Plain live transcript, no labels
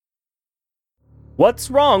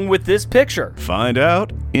What's wrong with this picture? Find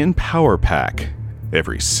out in Power Pack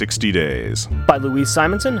every 60 days. By Louise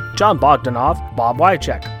Simonson, John Bogdanov, Bob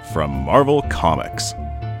Wycheck. From Marvel Comics.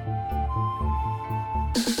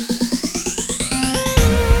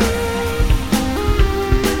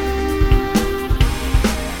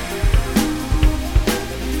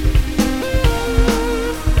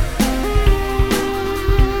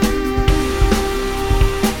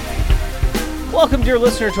 Welcome, dear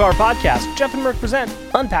listener, to our podcast. Jeff and Merc present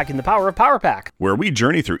Unpacking the Power of Power Pack, where we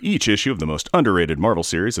journey through each issue of the most underrated Marvel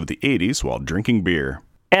series of the 80s while drinking beer.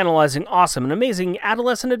 Analyzing awesome and amazing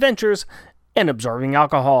adolescent adventures and absorbing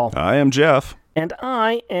alcohol. I am Jeff. And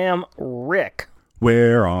I am Rick.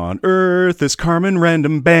 Where on earth is Carmen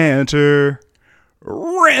Random Banter?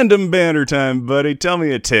 Random banter time, buddy. Tell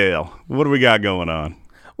me a tale. What do we got going on?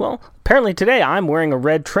 Well, apparently today I'm wearing a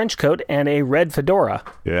red trench coat and a red fedora.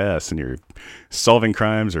 Yes, and you're solving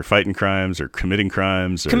crimes or fighting crimes or committing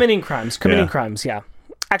crimes. Committing crimes, yeah.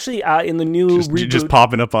 Actually, in the new reboot... Just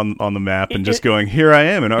popping up on the map and just going, here I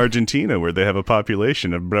am in Argentina where they have a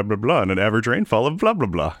population of blah, blah, blah, and an average rainfall of blah, blah,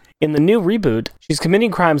 blah. In the new reboot, she's committing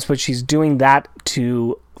crimes, but she's doing that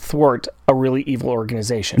to thwart a really evil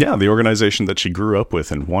organization. Yeah, the organization that she grew up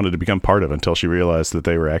with and wanted to become part of until she realized that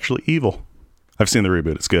they were actually evil. I've seen the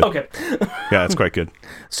reboot. It's good. Okay. Yeah, it's quite good.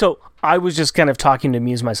 So I was just kind of talking to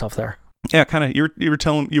amuse myself there. Yeah, kind of. You were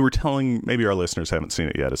telling. Maybe our listeners haven't seen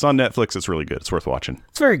it yet. It's on Netflix. It's really good. It's worth watching.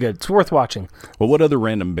 It's very good. It's worth watching. Well, what other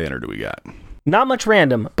random banter do we got? Not much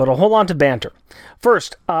random, but a whole lot of banter.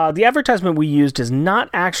 First, the advertisement we used is not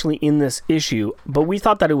actually in this issue, but we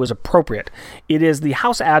thought that it was appropriate. It is the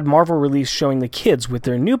house ad Marvel release showing the kids with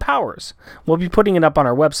their new powers. We'll be putting it up on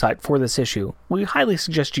our website for this issue. We highly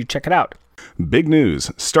suggest you check it out. Big news.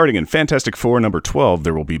 Starting in Fantastic Four number 12,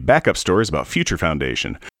 there will be backup stories about Future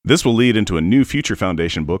Foundation. This will lead into a new Future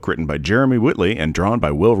Foundation book written by Jeremy Whitley and drawn by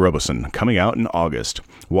Will Robeson, coming out in August.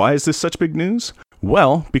 Why is this such big news?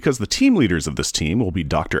 Well, because the team leaders of this team will be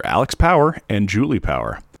Dr. Alex Power and Julie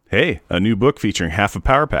Power. Hey, a new book featuring half a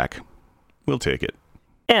Power Pack. We'll take it.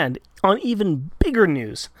 And on even bigger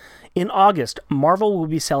news, in August, Marvel will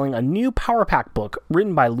be selling a new Power Pack book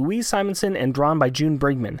written by Louise Simonson and drawn by June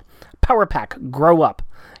Brigman. Power Pack, Grow Up.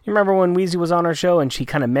 You remember when Weezy was on our show and she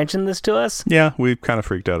kind of mentioned this to us? Yeah, we kind of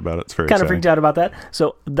freaked out about it. It's very exciting. Freaked out about that.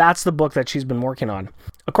 So that's the book that she's been working on.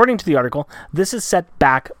 According to the article, this is set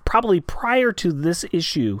back probably prior to this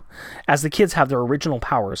issue as the kids have their original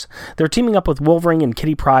powers. They're teaming up with Wolverine and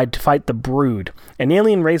Kitty Pryde to fight the Brood, an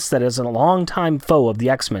alien race that is a longtime foe of the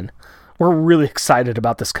X-Men. We're really excited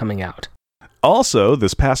about this coming out. Also,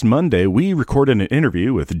 this past Monday, we recorded an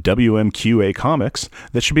interview with WMQA Comics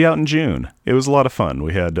that should be out in June. It was a lot of fun.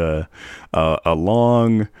 We had a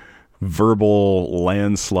long verbal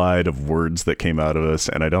landslide of words that came out of us,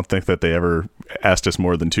 and I don't think that they ever asked us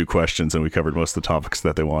more than 2 questions, and we covered most of the topics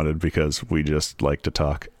that they wanted because we just like to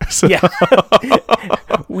talk. So. Yeah.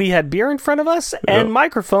 We had beer in front of us and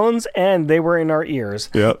microphones, and they were in our ears.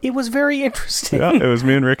 Yep. It was very interesting. Yeah, it was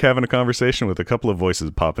me and Rick having a conversation with a couple of voices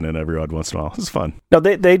popping in every odd once in a while. It was fun. No,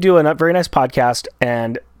 they do a very nice podcast,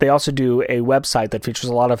 and they also do a website that features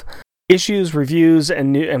a lot of issues, reviews,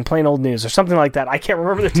 and plain old news, or something like that. I can't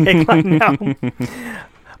remember the tagline now.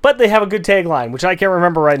 But they have a good tagline, which I can't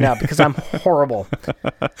remember right now because I'm horrible.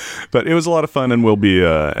 But it was a lot of fun, and we'll be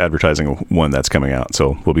advertising one that's coming out.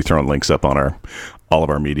 So we'll be throwing links up on all of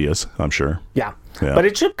our medias, I'm sure. Yeah. But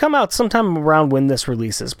it should come out sometime around when this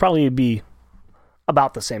releases. Probably be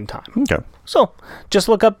about the same time. Okay. So just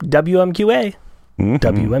look up WMQA. Mm-hmm.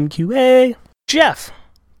 WMQA. Jeff,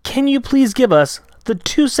 can you please give us the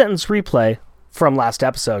 2-sentence replay from last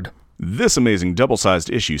episode? This amazing double-sized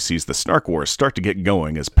issue sees the Snark Wars start to get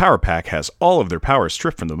going as Power Pack has all of their powers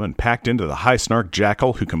stripped from them and packed into the High Snark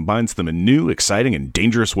Jackal, who combines them in new, exciting, and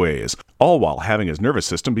dangerous ways, all while having his nervous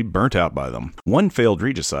system be burnt out by them. 1 failed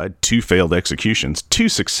regicide, 2 failed executions, 2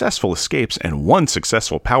 successful escapes, and 1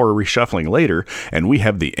 successful power reshuffling later, and we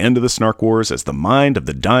have the end of the Snark Wars as the mind of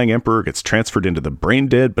the dying Emperor gets transferred into the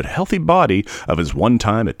brain-dead but healthy body of his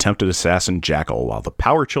one-time attempted assassin Jackal, while the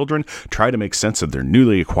Power Children try to make sense of their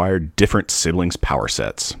newly acquired different siblings' power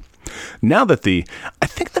sets. Now that I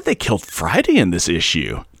think that they killed Friday in this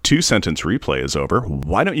issue. 2-sentence replay is over.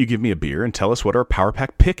 Why don't you give me a beer and tell us what our Power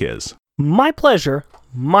Pack pick is? My pleasure,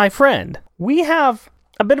 my friend. We have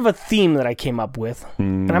a bit of a theme that I came up with,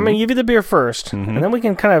 and I'm going to give you the beer first, and then we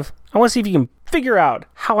can I want to see if you can figure out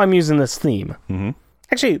how I'm using this theme.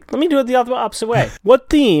 Actually, let me do it the opposite way. What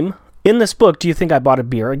theme in this book do you think I bought a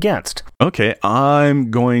beer against? Okay,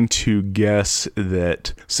 I'm going to guess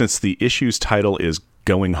that since the issue's title is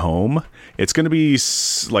Going Home, it's going to be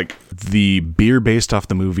like the beer based off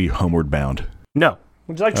the movie Homeward Bound. No.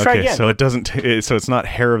 Would you like to try again? So it doesn't. So it's not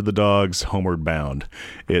Hair of the Dogs, Homeward Bound.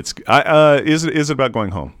 It's. Is it about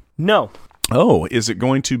going home? No. Oh, is it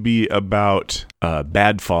going to be about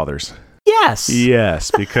bad fathers? Yes.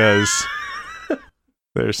 Yes, because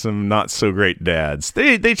there's some not so great dads.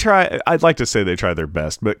 They try. I'd like to say they try their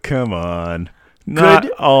best, but come on,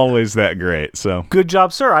 not always that great. So good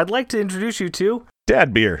job, sir. I'd like to introduce you to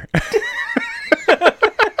Dad Beer.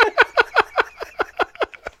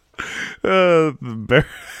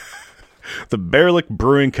 The Bearlick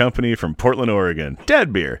Brewing Company from Portland, Oregon.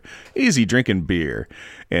 Dad Beer, easy drinking beer.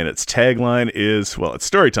 And its tagline is, well, it's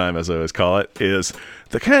story time, as I always call it, is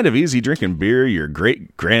the kind of easy drinking beer your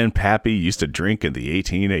great grandpappy used to drink in the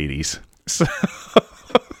 1880s. So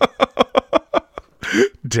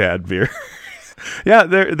Dad Beer. Yeah,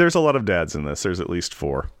 there's a lot of dads in this. There's at least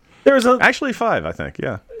 4. Actually 5, I think.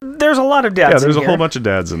 Yeah. There's a lot of dads. Yeah, there's in a whole bunch of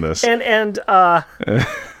dads in this. And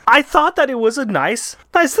I thought that it was a nice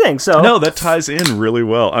thing. So no, that ties in really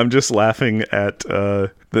well. I'm just laughing at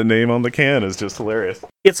the name on the can is just hilarious.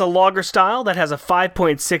 It's a lager style that has a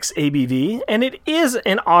 5.6 ABV, and it is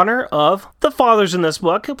in honor of the fathers in this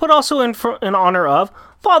book, but also in honor of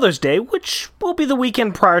Father's Day, which will be the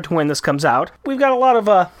weekend prior to when this comes out. We've got a lot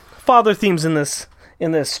of father themes in this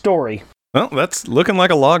story. Well, that's looking like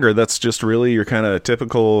a lager. That's just really your kind of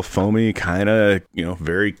typical foamy, kind of,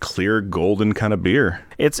 very clear golden kind of beer.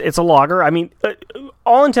 It's a lager. I mean,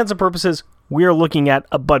 all intents and purposes, we're looking at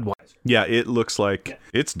a Budweiser. Yeah, it looks like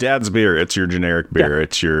it's Dad's beer. It's your generic beer. Yeah.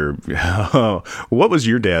 It's your... what was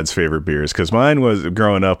your dad's favorite beers? Because mine was,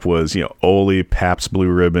 growing up, was, Ole, Pabst Blue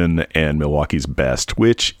Ribbon, and Milwaukee's Best,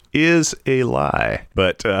 which is a lie.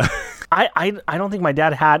 But... I don't think my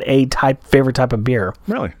dad had a favorite type of beer.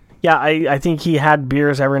 Really? Yeah, I think he had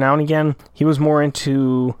beers every now and again. He was more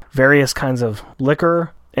into various kinds of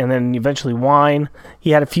liquor and then eventually wine.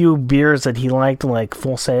 He had a few beers that he liked, like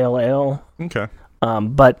Full Sail Ale. Okay.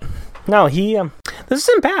 But no, this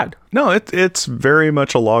isn't bad. No, it's very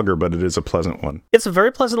much a lager, but it is a pleasant one. It's a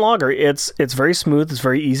very pleasant lager. It's very smooth. It's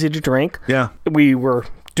very easy to drink. Yeah. We were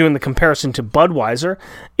doing the comparison to Budweiser.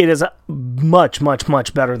 It is much, much,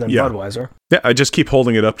 much better than Budweiser. Yeah, I just keep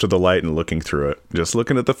holding it up to the light and looking through it. Just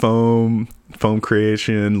looking at the foam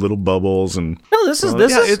creation, little bubbles, and no, this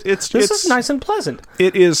is nice and pleasant.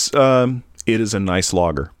 It is a nice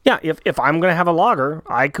lager. Yeah, if I'm gonna have a lager,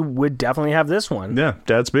 would definitely have this one. Yeah,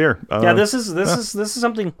 Dad's beer. This is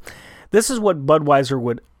something. This is what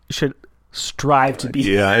Budweiser should strive to be.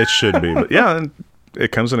 Yeah, it should be. But yeah.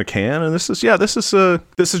 It comes in a can, and this is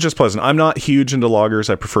just pleasant. I'm not huge into lagers.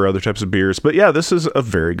 I prefer other types of beers, but yeah, this is a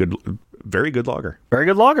very good lager. Very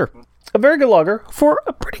good lager. A very good lager for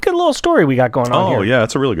a pretty good little story we got going on here. Oh yeah,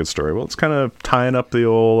 it's a really good story. Well, it's kind of tying up the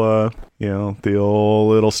old, the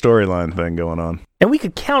old little storyline thing going on. And we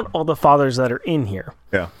could count all the fathers that are in here.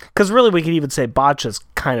 Yeah. Because really, we could even say Botcha's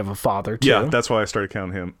kind of a father too. Yeah, that's why I started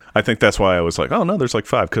counting him. I think that's why I was like, oh no, there's like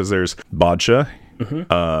 5, because there's Botcha.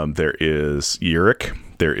 Mm-hmm. There is Uric,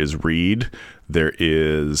 there is Reed, there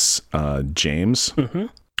is James. Mm-hmm.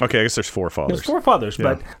 Okay, I guess there's 4 fathers. There's 4 fathers,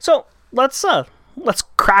 yeah. But so let's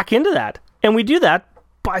crack into that, and we do that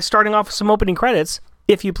by starting off with some opening credits,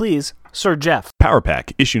 if you please, Sir Jeff. Power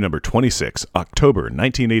Pack, issue number 26, October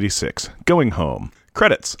 1986. Going Home.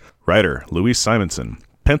 Credits: writer Louise Simonson,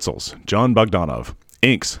 pencils John Bogdanov,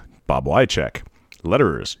 inks Bob Wycheck,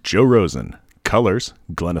 letterers Joe Rosen. Colors,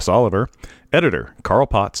 Glennis Oliver. Editor, Carl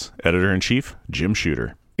Potts. Editor-in-Chief, Jim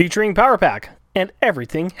Shooter. Featuring Power Pack, and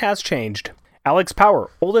everything has changed. Alex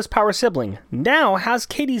Power, oldest Power sibling, now has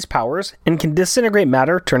Katie's powers and can disintegrate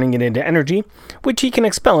matter, turning it into energy, which he can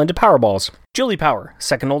expel into Power Balls. Julie Power,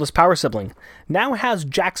 second oldest Power sibling, now has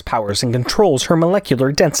Jack's powers and controls her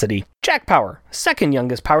molecular density. Jack Power, second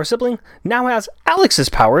youngest Power sibling, now has Alex's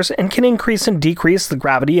powers and can increase and decrease the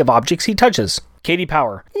gravity of objects he touches. Katie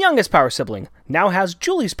Power, youngest Power sibling, now has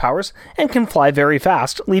Julie's powers and can fly very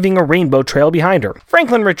fast, leaving a rainbow trail behind her.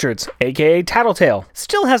 Franklin Richards, aka Tattletale,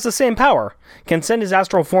 still has the same power, can send his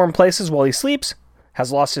astral form places while he sleeps,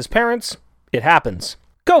 has lost his parents. It happens.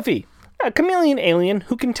 Kofi, a chameleon alien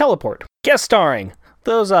who can teleport. Guest starring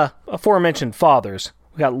those aforementioned fathers.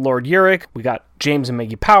 We got Lord Uric, we got James and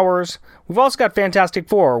Maggie Powers. We've also got Fantastic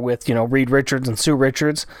Four with, Reed Richards and Sue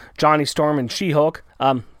Richards, Johnny Storm and She-Hulk.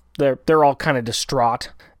 They're all kind of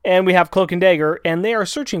distraught. And we have Cloak and Dagger, and they are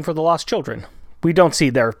searching for the lost children. We don't see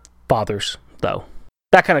their fathers, though.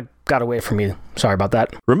 That kind of got away from me. Sorry about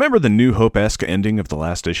that. Remember the New Hope-esque ending of the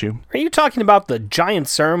last issue? Are you talking about the giant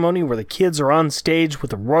ceremony where the kids are on stage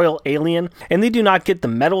with a royal alien, and they do not get the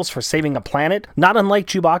medals for saving a planet, not unlike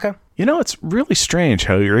Chewbacca? It's really strange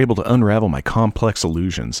how you're able to unravel my complex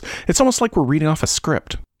illusions. It's almost like we're reading off a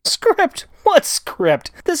script. Script? What script?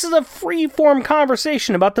 This is a free-form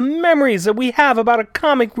conversation about the memories that we have about a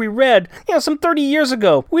comic we read, some 30 years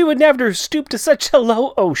ago. We would never stoop to such a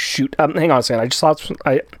low... Oh, shoot. Hang on a second.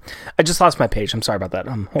 I just lost my page. I'm sorry about that.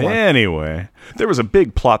 Hold on. Anyway, there was a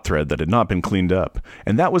big plot thread that had not been cleaned up,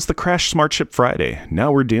 and that was the Crash Smart Ship Friday.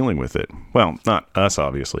 Now we're dealing with it. Well, not us,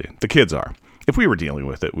 obviously. The kids are. If we were dealing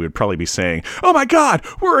with it, we would probably be saying, "Oh my god,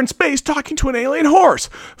 we're in space talking to an alien horse!"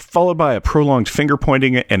 followed by a prolonged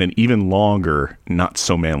finger-pointing and an even longer,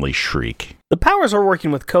 not-so-manly shriek. The Powers are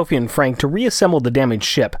working with Kofi and Frank to reassemble the damaged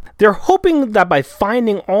ship. They're hoping that by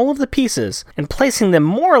finding all of the pieces and placing them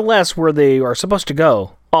more or less where they are supposed to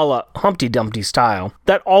go, a la Humpty Dumpty style,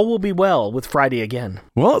 that all will be well with Friday again.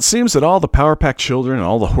 Well, it seems that all the Power Pack children and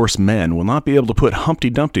all the horsemen will not be able to put Humpty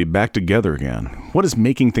Dumpty back together again. What is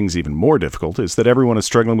making things even more difficult is that everyone is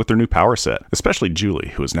struggling with their new power set, especially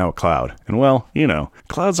Julie, who is now a Cloud. And well,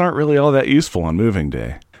 clouds aren't really all that useful on moving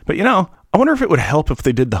day. But I wonder if it would help if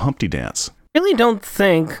they did the Humpty dance. Really don't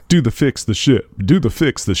think... Do the fix the ship. Do the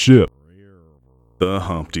fix the ship. The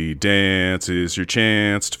Humpty dance is your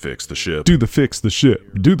chance to fix the ship. Do the fix the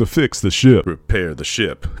ship. Do the fix the ship. Repair the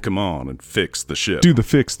ship. Come on and fix the ship. Do the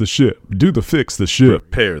fix the ship. Do the fix the ship.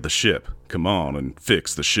 Repair the ship. Come on and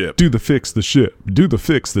fix the ship. Do the fix the ship. Do the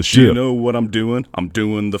fix the ship. Do you know what I'm doing? I'm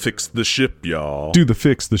doing the fix the ship, y'all. Do the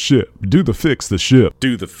fix the ship. Do the fix the ship.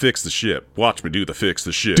 Do the fix the ship. Watch me do the fix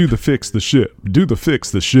the ship. Do the fix the ship. Do the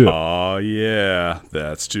fix the ship. Aw, yeah.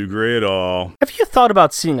 That's too great, all. Have you thought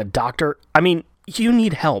about seeing a doctor? You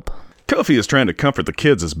need help. Kofi is trying to comfort the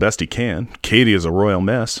kids as best he can. Katie is a royal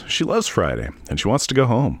mess. She loves Friday, and she wants to go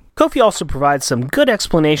home. Kofi also provides some good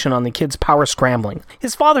explanation on the kids' power scrambling.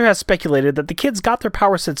 His father has speculated that the kids got their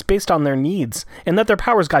power sets based on their needs, and that their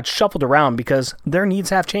powers got shuffled around because their needs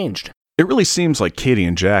have changed. It really seems like Katie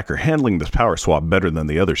and Jack are handling this power swap better than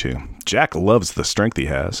the other two. Jack loves the strength he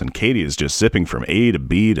has, and Katie is just zipping from A to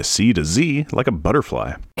B to C to Z like a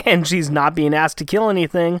butterfly. And she's not being asked to kill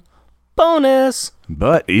anything. Bonus!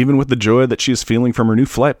 But even with the joy that she is feeling from her new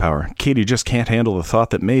flight power, Katie just can't handle the thought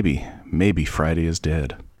that maybe Friday is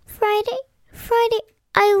dead. Friday,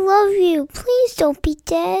 I love you. Please don't be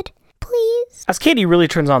dead. Please. As Katie really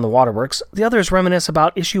turns on the waterworks, the others reminisce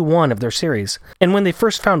about issue 1 of their series, and when they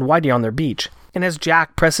first found Whitey on their beach. And as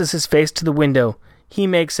Jack presses his face to the window, he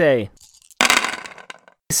makes a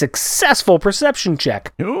successful perception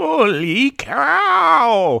check. Holy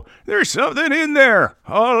cow! There's something in there!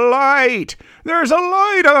 A light! There's a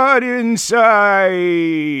light on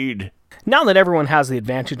inside! Now that everyone has the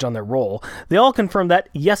advantage on their roll, they all confirm that,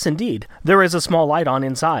 yes indeed, there is a small light on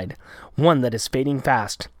inside. One that is fading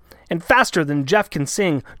fast. And faster than Jeff can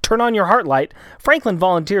sing "Turn on Your Heart Light," Franklin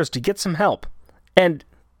volunteers to get some help. And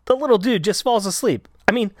the little dude just falls asleep.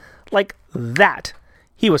 Like that.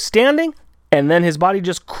 He was standing, and then his body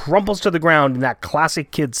just crumples to the ground in that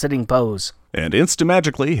classic kid sitting pose. And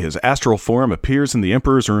instamagically, his astral form appears in the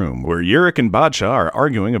Emperor's room, where Yurik and Badshah are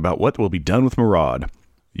arguing about what will be done with Murad.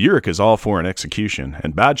 Yurik is all for an execution,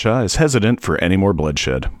 and Badshah is hesitant for any more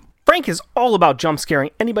bloodshed. Frank is all about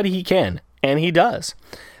jump-scaring anybody he can, and he does.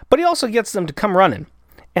 But he also gets them to come running.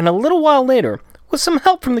 And a little while later, with some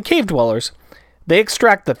help from the cave dwellers, they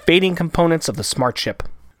extract the fading components of the smart ship.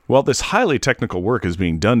 While this highly technical work is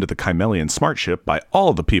being done to the Chimelian smart ship by all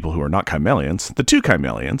of the people who are not Chimelians, the two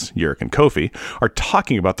Chimelians, Yurik and Kofi, are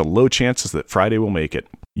talking about the low chances that Friday will make it.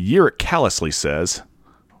 Yurik callously says,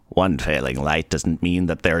 "One failing light doesn't mean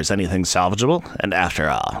that there is anything salvageable, and after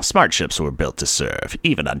all, smart ships were built to serve,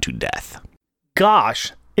 even unto death."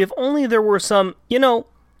 Gosh, if only there were some,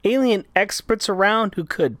 alien experts around who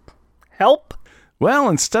could help. Well,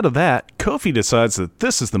 instead of that, Kofi decides that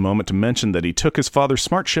this is the moment to mention that he took his father's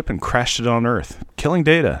smart ship and crashed it on Earth, killing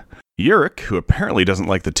Data. Yurik, who apparently doesn't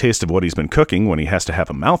like the taste of what he's been cooking when he has to have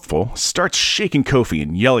a mouthful, starts shaking Kofi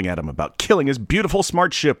and yelling at him about killing his beautiful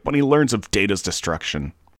smart ship when he learns of Data's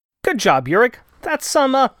destruction. Good job, Yurik. That's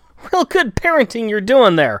some, real good parenting you're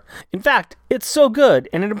doing there. In fact, it's so good,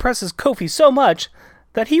 and it impresses Kofi so much,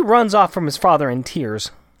 that he runs off from his father in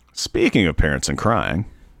tears. Speaking of parents and crying...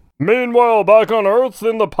 Meanwhile, back on Earth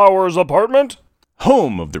in the Powers apartment,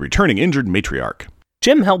 home of the returning injured matriarch.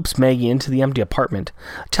 Jim helps Maggie into the empty apartment,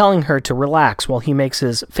 telling her to relax while he makes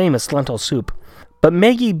his famous lentil soup. But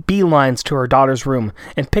Maggie beelines to her daughter's room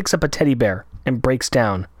and picks up a teddy bear and breaks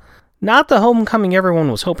down. Not the homecoming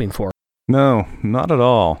everyone was hoping for. No, not at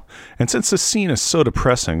all. And since this scene is so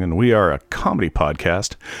depressing and we are a comedy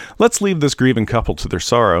podcast, let's leave this grieving couple to their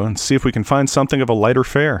sorrow and see if we can find something of a lighter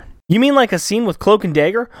fare. You mean like a scene with Cloak and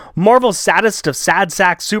Dagger, Marvel's saddest of sad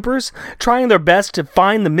sack supers, trying their best to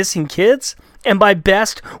find the missing kids? And by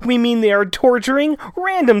best, we mean they are torturing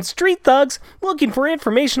random street thugs looking for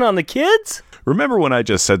information on the kids? Remember when I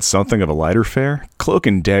just said something of a lighter fare? Cloak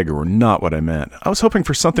and Dagger were not what I meant. I was hoping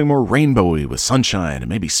for something more rainbowy with sunshine and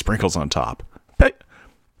maybe sprinkles on top.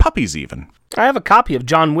 Puppies even. I have a copy of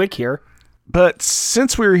John Wick here. But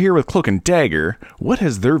since we were here with Cloak and Dagger, what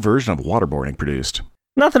has their version of waterboarding produced?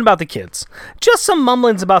 Nothing about the kids. Just some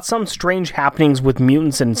mumblings about some strange happenings with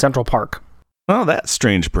mutants in Central Park. Well, that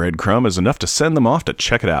strange breadcrumb is enough to send them off to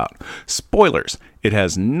check it out. Spoilers, it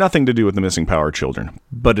has nothing to do with the missing Power Children,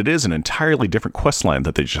 but it is an entirely different questline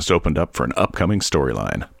that they just opened up for an upcoming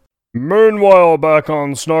storyline. Meanwhile, back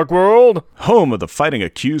on Snark World, Home of the fighting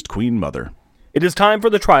accused Queen Mother. It is time for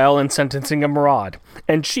the trial and sentencing of Maraud,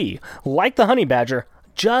 and she, like the Honey Badger,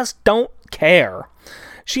 just don't care.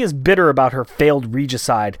 She is bitter about her failed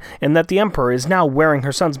regicide and that the Emperor is now wearing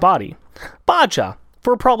her son's body. Badja,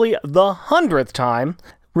 for probably the 100th time,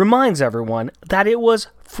 reminds everyone that it was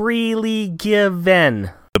freely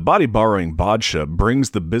given. The body-borrowing Badshah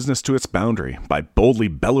brings the business to its boundary by boldly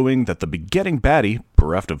bellowing that the begetting baddie,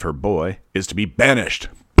 bereft of her boy, is to be banished.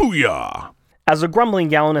 Booyah! As the grumbling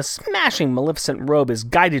gal in a smashing Maleficent robe is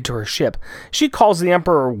guided to her ship, she calls the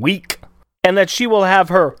Emperor weak, and that she will have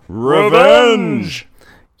her revenge!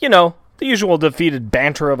 You know, the usual defeated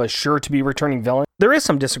banter of a sure-to-be returning villain. There is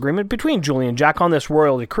some disagreement between Julie and Jack on this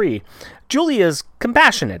royal decree. Julie is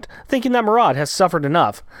compassionate, thinking that Maraud has suffered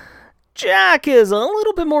enough. Jack is a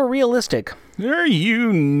little bit more realistic. Are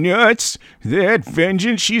you nuts? That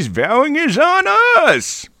vengeance she's vowing is on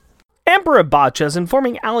us! Emperor Badja is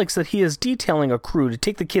informing Alex that he is detailing a crew to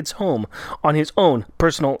take the kids home on his own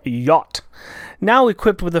personal yacht, now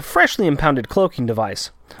equipped with a freshly impounded cloaking device.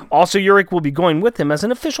 Also, Yurik will be going with him as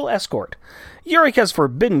an official escort. Yurik has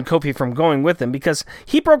forbidden Kofi from going with him because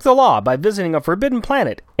he broke the law by visiting a forbidden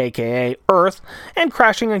planet, aka Earth, and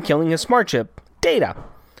crashing and killing his smart ship, Data.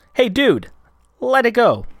 Hey dude, let it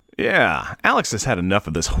go. Yeah, Alex has had enough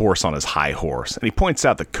of this horse on his high horse, and he points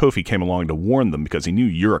out that Kofi came along to warn them because he knew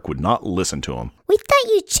Yurik would not listen to him. We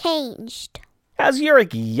thought you changed. As Yurik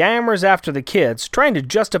yammers after the kids, trying to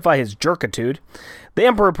justify his jerkitude, the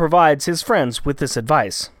Emperor provides his friends with this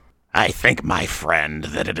advice. I think, my friend,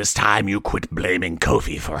 that it is time you quit blaming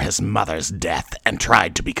Kofi for his mother's death and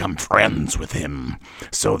tried to become friends with him,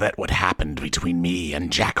 so that what happened between me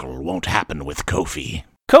and Jackal won't happen with Kofi.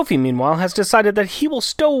 Kofi, meanwhile, has decided that he will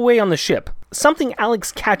stow away on the ship, something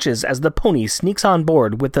Alex catches as the pony sneaks on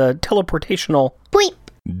board with a teleportational Bleep.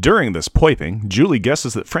 During this poiping, Julie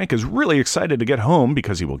guesses that Frank is really excited to get home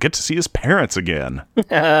because he will get to see his parents again.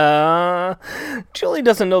 Julie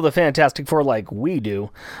doesn't know the Fantastic Four like we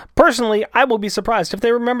do. Personally, I will be surprised if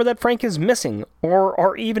they remember that Frank is missing, or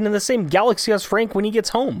are even in the same galaxy as Frank when he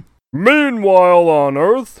gets home. meanwhile on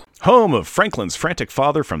Earth, Home of Franklin's frantic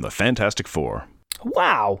father from the Fantastic Four.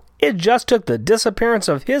 Wow, it just took the disappearance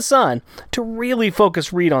of his son to really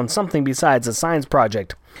focus Reed on something besides a science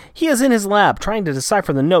project. He is in his lab trying to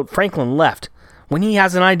decipher the note Franklin left when he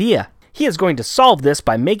has an idea. He is going to solve this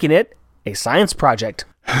by making it a science project.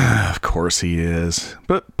 Of course he is.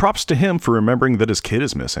 But props to him for remembering that his kid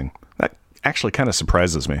is missing. That actually kind of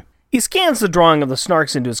surprises me. He scans the drawing of the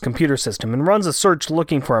Snarks into his computer system and runs a search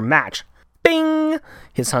looking for a match. Bing!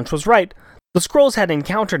 His hunch was right. The Skrulls had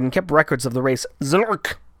encountered and kept records of the race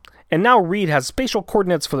Znurk, and now Reed has spatial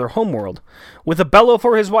coordinates for their homeworld. With a bellow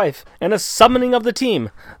for his wife and a summoning of the team,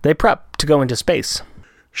 they prep to go into space.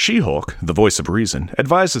 She-Hulk, the voice of reason,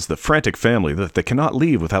 advises the frantic family that they cannot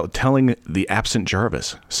leave without telling the absent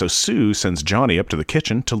Jarvis, so Sue sends Johnny up to the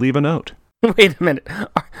kitchen to leave a note. Wait a minute,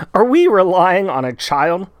 are we relying on a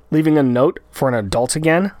child leaving a note for an adult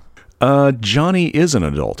again? Johnny is an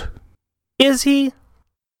adult. Is he?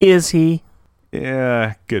 Is he?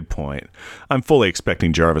 Yeah, good point. I'm fully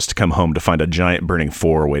expecting Jarvis to come home to find a giant burning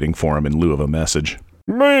 4 waiting for him in lieu of a message.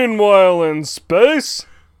 meanwhile in space,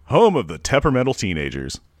 Home of the temperamental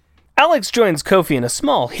teenagers. Alex joins Kofi in a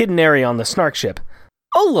small hidden area on the Snark ship.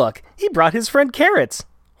 Oh look, he brought his friend carrots.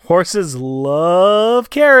 Horses love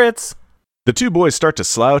carrots. The two boys start to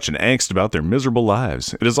slouch and angst about their miserable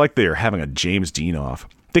lives. It is like they are having a James Dean off.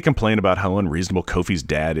 They complain about how unreasonable Kofi's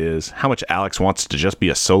dad is, how much Alex wants to just be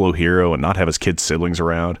a solo hero and not have his kid siblings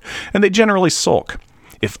around, and they generally sulk.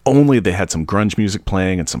 If only they had some grunge music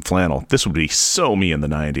playing and some flannel, this would be so me in the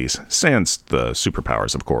 90s. Sans the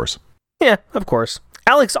superpowers, of course. Yeah, of course.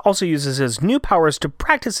 Alex also uses his new powers to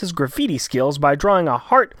practice his graffiti skills by drawing a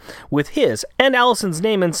heart with his and Allison's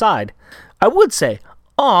name inside. I would say,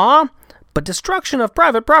 aw, but destruction of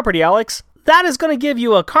private property, Alex, that is going to give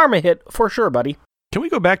you a karma hit for sure, buddy. Can we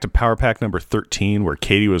go back to Power Pack number 13 where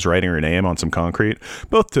Katie was writing her name on some concrete,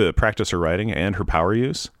 both to practice her writing and her power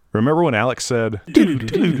use? Remember when Alex said, Look,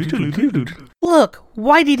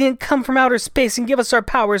 Whitey didn't come from outer space and give us our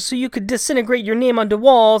powers so you could disintegrate your name onto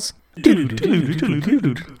walls.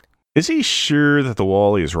 Is he sure that the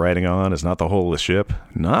wall he is writing on is not the hull of the ship?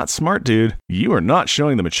 Not smart, dude. You are not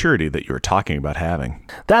showing the maturity that you are talking about having.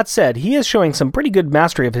 That said, he is showing some pretty good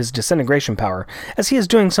mastery of his disintegration power, as he is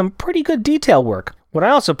doing some pretty good detail work. What I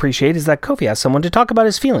also appreciate is that Kofi has someone to talk about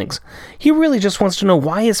his feelings. He really just wants to know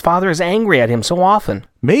why his father is angry at him so often.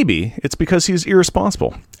 Maybe it's because he is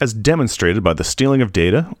irresponsible, as demonstrated by the stealing of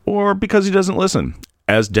data, or because he doesn't listen,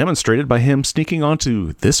 as demonstrated by him sneaking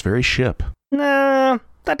onto this very ship. Nah,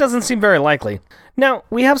 that doesn't seem very likely. Now,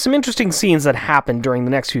 we have some interesting scenes that happen during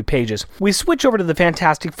the next few pages. We switch over to the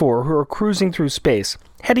Fantastic Four, who are cruising through space,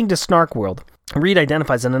 heading to Snark World. Reed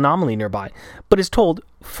identifies an anomaly nearby, but is told,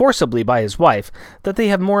 forcibly by his wife, that they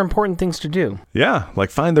have more important things to do. Yeah, like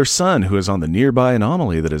find their son who is on the nearby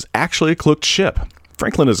anomaly that is actually a cloaked ship.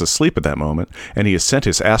 Franklin is asleep at that moment, and he has sent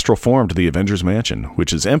his astral form to the Avengers Mansion,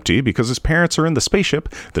 which is empty because his parents are in the spaceship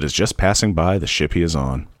that is just passing by the ship he is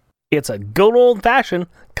on. It's a good old-fashioned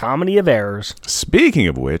comedy of errors. Speaking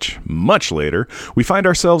of which, much later, we find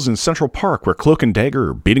ourselves in Central Park where Cloak and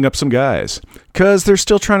Dagger are beating up some guys. Because they're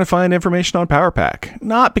still trying to find information on Power Pack.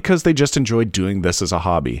 Not because they just enjoy doing this as a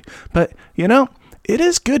hobby. But, you know, it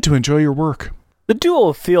is good to enjoy your work. The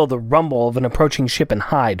duo feel the rumble of an approaching ship and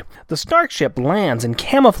hide. The Snark ship lands and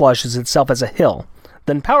camouflages itself as a hill.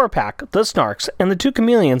 Then Power Pack, the Snarks, and the two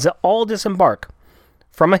chameleons all disembark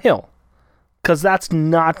from a hill. Because that's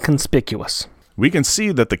not conspicuous. We can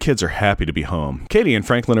see that the kids are happy to be home. Katie and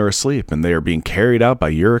Franklin are asleep, and they are being carried out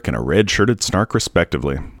by Yurik and a red-shirted Snark,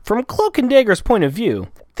 respectively. From Cloak and Dagger's point of view,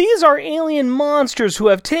 these are alien monsters who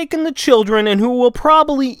have taken the children and who will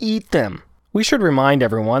probably eat them. We should remind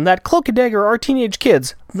everyone that Cloak and Dagger are teenage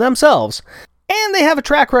kids themselves, and they have a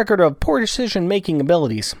track record of poor decision-making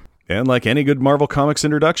abilities. And like any good Marvel Comics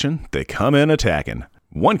introduction, they come in attacking.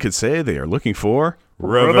 One could say they are looking for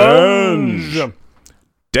revenge.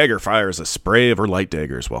 Dagger fires a spray of her light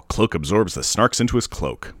daggers while Cloak absorbs the Snarks into his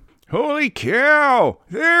cloak. Holy cow!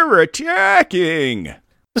 They're attacking!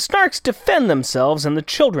 The Snarks defend themselves and the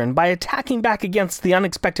children by attacking back against the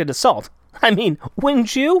unexpected assault. I mean,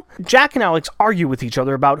 wouldn't you? Jack and Alex argue with each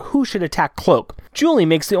other about who should attack Cloak. Julie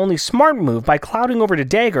makes the only smart move by clouding over to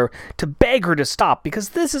Dagger to beg her to stop because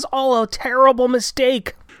this is all a terrible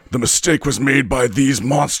mistake. The mistake was made by these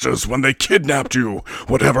monsters when they kidnapped you.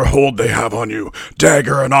 Whatever hold they have on you,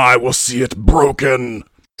 Dagger and I will see it broken.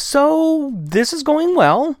 So, this is going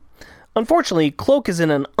well. Unfortunately, Cloak is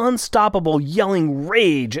in an unstoppable yelling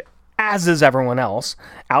rage, as is everyone else.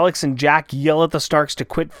 Alex and Jack yell at the Snarks to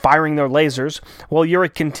quit firing their lasers, while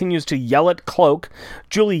Yurik continues to yell at Cloak.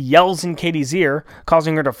 Julie yells in Katie's ear,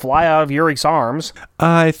 causing her to fly out of Yurik's arms.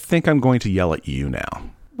 I think I'm going to yell at you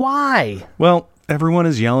now. Why? Well, everyone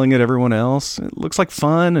is yelling at everyone else. It looks like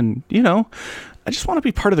fun, and, you know, I just want to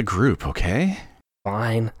be part of the group, okay?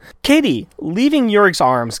 Fine. Katie, leaving Yurik's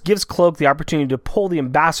arms, gives Cloak the opportunity to pull the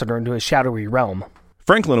ambassador into his shadowy realm.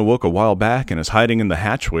 Franklin awoke a while back and is hiding in the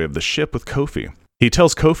hatchway of the ship with Kofi. He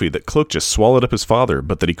tells Kofi that Cloak just swallowed up his father,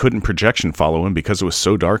 but that he couldn't projection follow him because it was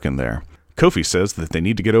so dark in there. Kofi says that they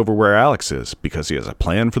need to get over where Alex is, because he has a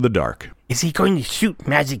plan for the dark. Is he going to shoot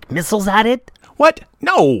magic missiles at it? What?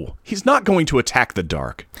 No! He's not going to attack the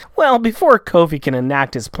dark. Well, before Kofi can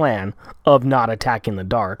enact his plan of not attacking the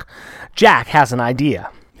dark, Jack has an idea.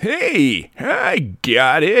 Hey, I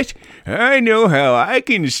got it. I know how I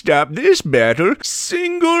can stop this battle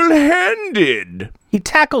single-handed. He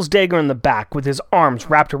tackles Dagger in the back with his arms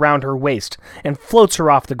wrapped around her waist and floats her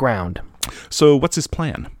off the ground. So what's his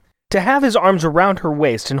plan? To have his arms around her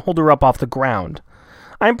waist and hold her up off the ground.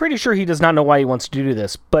 I'm pretty sure he does not know why he wants to do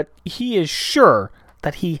this, but he is sure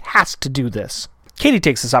that he has to do this. Katie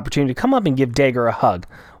takes this opportunity to come up and give Dagger a hug,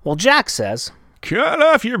 while Jack says, "Call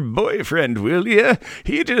off your boyfriend, will ya?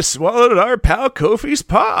 He just swallowed our pal Kofi's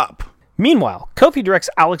pop." Meanwhile, Kofi directs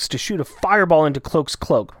Alex to shoot a fireball into Cloak's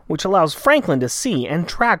cloak, which allows Franklin to see and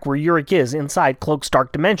track where Yurik is inside Cloak's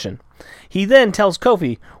dark dimension. He then tells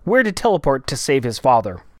Kofi where to teleport to save his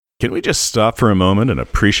father. Can we just stop for a moment and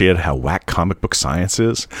appreciate how whack comic book science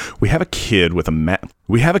is? We have a kid with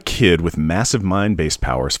massive mind-based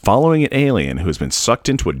powers following an alien who has been sucked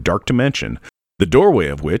into a dark dimension, the doorway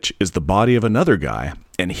of which is the body of another guy,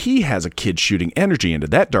 and he has a kid shooting energy into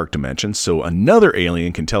that dark dimension so another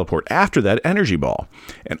alien can teleport after that energy ball.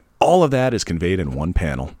 And all of that is conveyed in one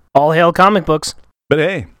panel. All hail comic books. But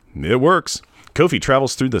hey, it works. Kofi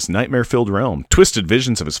travels through this nightmare-filled realm, twisted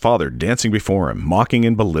visions of his father dancing before him, mocking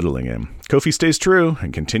and belittling him. Kofi stays true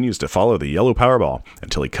and continues to follow the yellow Powerball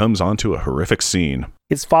until he comes onto a horrific scene.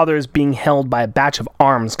 His father is being held by a batch of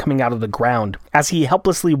arms coming out of the ground as he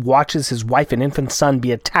helplessly watches his wife and infant son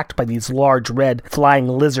be attacked by these large red flying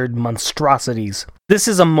lizard monstrosities. This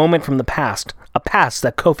is a moment from the past, a past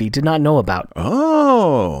that Kofi did not know about.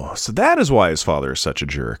 Oh, so that is why his father is such a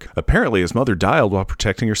jerk. Apparently his mother died while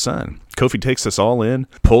protecting her son. Kofi takes this all in,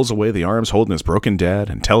 pulls away the arms holding his broken dad,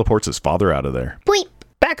 and teleports his father out of there. Wait,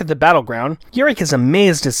 Back at the battleground, Yurik is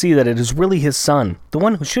amazed to see that it is really his son, the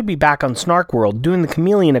one who should be back on Snark World doing the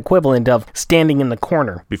chameleon equivalent of standing in the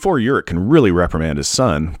corner. Before Yurik can really reprimand his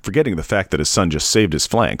son, forgetting the fact that his son just saved his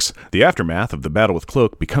flanks, the aftermath of the battle with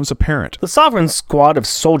Cloak becomes apparent. The Sovereign squad of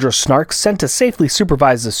soldier Snarks sent to safely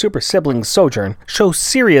supervise the super siblings' sojourn show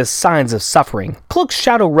serious signs of suffering. Cloak's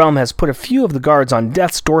Shadow Realm has put a few of the guards on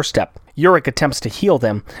death's doorstep. Yurik attempts to heal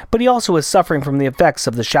them, but he also is suffering from the effects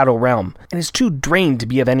of the Shadow Realm, and is too drained to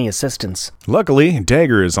be of any assistance. Luckily,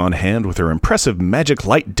 Dagger is on hand with her impressive magic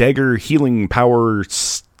light dagger healing power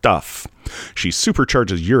stuff. She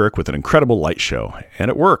supercharges Yurik with an incredible light show,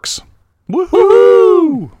 and it works.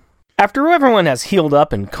 Woohoo! After everyone has healed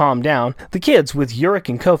up and calmed down, the kids, with Yurik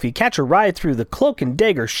and Kofi, catch a ride through the Cloak and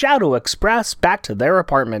Dagger Shadow Express back to their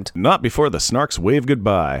apartment. Not before the Snarks wave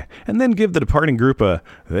goodbye, and then give the departing group a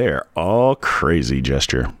 "they're all crazy"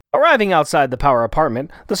 gesture. Arriving outside the Power apartment,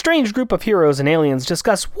 the strange group of heroes and aliens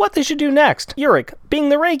discuss what they should do next. Yurik, being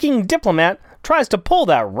the ranking diplomat, tries to pull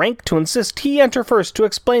that rank to insist he enter first to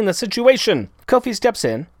explain the situation. Kofi steps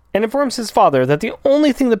in and informs his father that the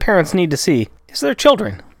only thing the parents need to see is their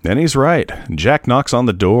children. And he's right. Jack knocks on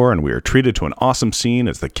the door, and we are treated to an awesome scene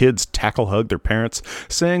as the kids tackle hug their parents,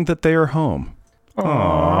 saying that they are home.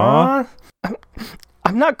 Aww.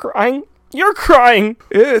 I'm not crying. You're crying.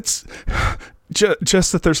 It's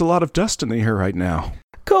just that there's a lot of dust in the air right now.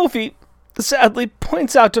 Kofi sadly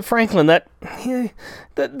points out to Franklin that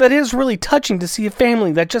is really touching to see a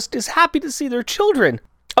family that just is happy to see their children.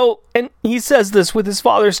 Oh, and he says this with his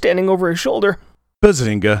father standing over his shoulder.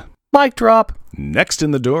 Bazinga. Mic drop. Next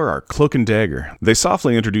in the door are Cloak and Dagger. They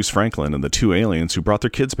softly introduce Franklin and the two aliens who brought their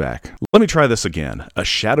kids back. Let me try this again. A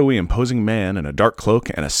shadowy, imposing man in a dark cloak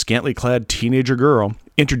and a scantily clad teenager girl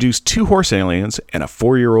introduce two horse aliens and a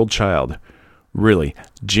 4-year-old child. Really,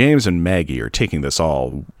 James and Maggie are taking this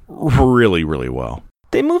all really, really well.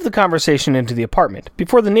 They move the conversation into the apartment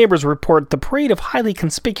before the neighbors report the parade of highly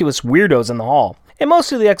conspicuous weirdos in the hall. And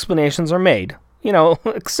most of the explanations are made. You know,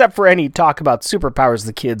 except for any talk about superpowers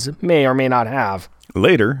the kids may or may not have.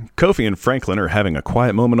 Later, Kofi and Franklin are having a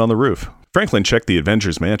quiet moment on the roof. Franklin checked the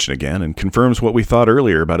Avengers Mansion again and confirms what we thought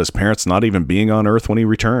earlier about his parents not even being on Earth when he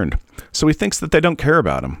returned. So he thinks that they don't care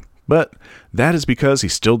about him. But that is because he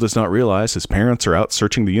still does not realize his parents are out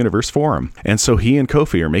searching the universe for him. And so he and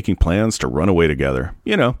Kofi are making plans to run away together.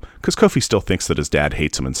 You know, because Kofi still thinks that his dad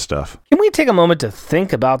hates him and stuff. Can we take a moment to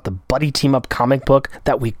think about the buddy team-up comic book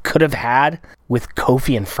that we could have had with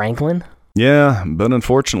Kofi and Franklin? Yeah, but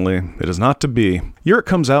unfortunately, it is not to be. Yurik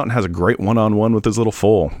comes out and has a great one-on-one with his little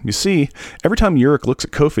foal. You see, every time Yurik looks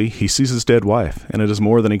at Kofi, he sees his dead wife, and it is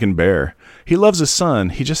more than he can bear. He loves his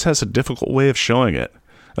son, he just has a difficult way of showing it.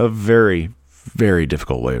 A very, very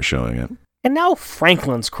difficult way of showing it. And now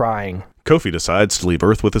Franklin's crying. Kofi decides to leave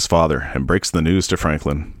Earth with his father and breaks the news to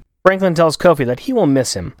Franklin. Franklin tells Kofi that he will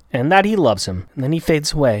miss him, and that he loves him, and then he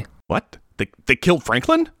fades away. What? They killed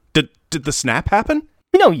Franklin? Did the snap happen?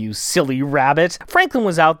 No, you silly rabbit. Franklin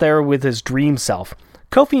was out there with his dream self.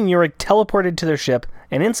 Kofi and Yurik teleported to their ship,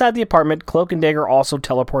 and inside the apartment, Cloak and Dagger also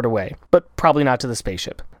teleport away. But probably not to the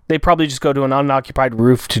spaceship. They probably just go to an unoccupied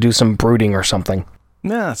roof to do some brooding or something.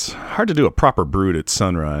 Nah, it's hard to do a proper brood at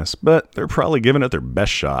sunrise, but they're probably giving it their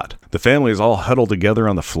best shot. The family is all huddled together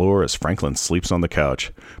on the floor as Franklin sleeps on the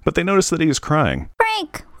couch, but they notice that he is crying.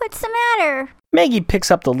 Frank, what's the matter? Maggie picks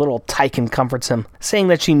up the little tyke and comforts him, saying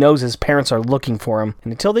that she knows his parents are looking for him,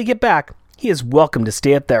 and until they get back, he is welcome to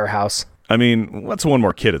stay at their house. I mean, what's one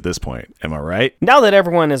more kid at this point? Am I right? Now that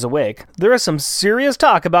everyone is awake, there is some serious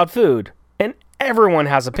talk about food, and everyone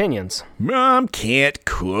has opinions. Mom can't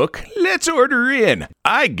cook. Let's order in.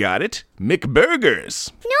 I got it.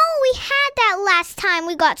 McBurgers. No, we had that last time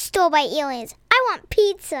we got stolen by aliens. I want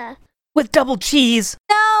pizza. With double cheese.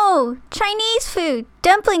 No! Chinese food.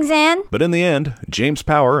 Dumplings, Anne. But in the end, James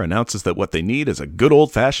Power announces that what they need is a good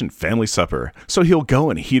old-fashioned family supper. So he'll go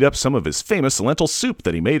and heat up some of his famous lentil soup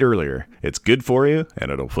that he made earlier. It's good for you,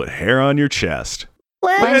 and it'll put hair on your chest.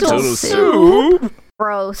 Lentil soup?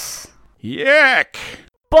 Gross. Yuck!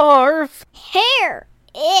 Barf. Hair.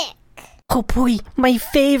 Ick. Oh boy, my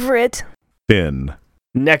favorite. Finn.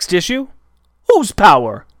 Next issue.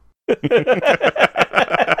 horsepower.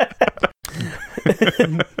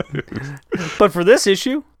 But for this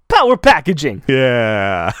issue, power packaging.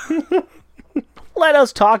 Yeah. Let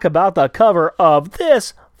us talk about the cover of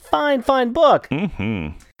this fine book.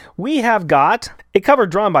 Mm-hmm. We have got a cover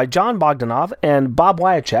drawn by John Bogdanov and Bob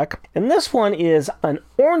Wyacek, and this one is an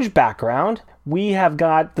orange background. We have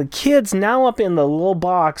got the kids now up in the little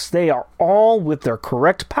box. They are all with their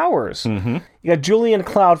correct powers. Mm-hmm. You got Julie in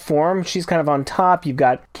cloud form. She's kind of on top. You've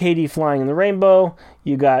got Katie flying in the rainbow.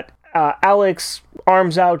 You got Alex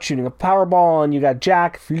arms out shooting a powerball, and you got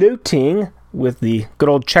Jack floating with the good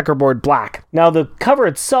old checkerboard black. Now the cover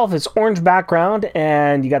itself is orange background,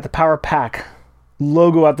 and you got the Power Pack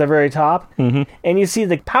logo at the very top. Mm-hmm. And you see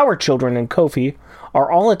the Power Children and Kofi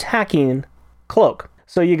are all attacking Cloak.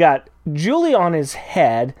 So you got Julie on his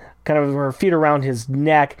head, kind of her feet around his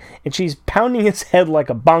neck, and she's pounding his head like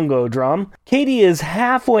a bongo drum. Katie is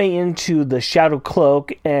halfway into the Shadow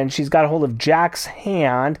Cloak, and she's got a hold of Jack's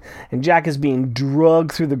hand, and Jack is being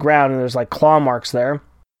dragged through the ground, and there's like claw marks there.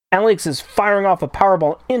 Alex is firing off a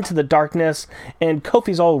powerball into the darkness, and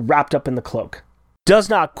Kofi's all wrapped up in the cloak. Does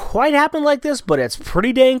not quite happen like this, but it's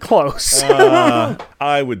pretty dang close.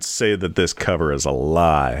 I would say that this cover is a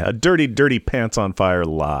lie. A dirty, dirty pants on fire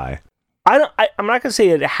lie. I'm not gonna say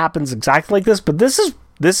it happens exactly like this, but this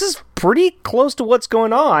is pretty close to what's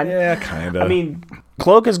going on. Yeah, kind of. I mean,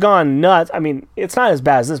 Cloak has gone nuts. I mean, it's not as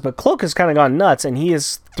bad as this, but Cloak has kind of gone nuts, and he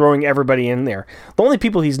is throwing everybody in there. The only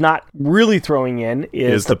people he's not really throwing in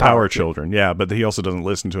is the Power Children. Yeah, but he also doesn't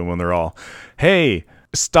listen to them when they're all, hey,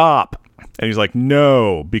 stop. And he's like,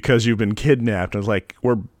 no, because you've been kidnapped. And I was like,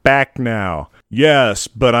 we're back now. Yes,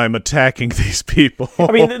 but I'm attacking these people.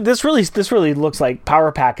 I mean, this really looks like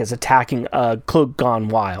Power Pack is attacking a Cloak gone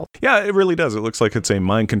wild. Yeah, it really does. It looks like it's a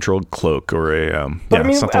mind-controlled cloak or a But I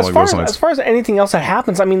mean, something as like far those lines. as far as anything else that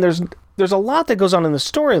happens, I mean, there's a lot that goes on in the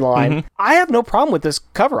storyline. Mm-hmm. I have no problem with this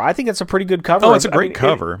cover. I think it's a pretty good cover. Oh, it's a I great mean,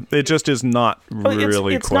 cover. It just is not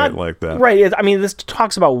really it's quite not, like that. Right. I mean, this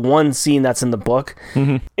talks about one scene that's in the book.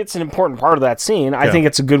 Mm-hmm. It's an important part of that scene. I Yeah. think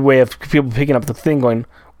it's a good way of people picking up the thing going,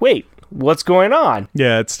 wait, what's going on?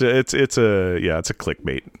 Yeah, it's a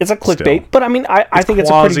clickbait. It's a clickbait, still. but I mean, I think it's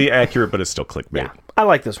a quasi pretty accurate, but it's still clickbait. Yeah, I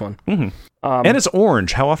like this one. Mm-hmm. And it's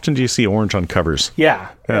orange. How often do you see orange on covers? Yeah.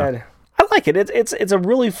 Yeah. And I like it. It's a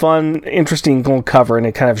really fun, interesting little cover, and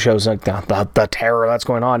it kind of shows like the terror that's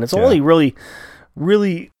going on. It's the only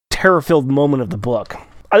really terror-filled moment of the book.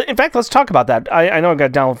 In fact, let's talk about that. I know I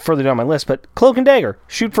got further down my list, but Cloak and Dagger.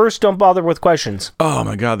 Shoot first, don't bother with questions. Oh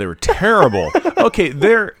my god, they were terrible. Okay,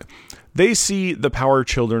 they see the Power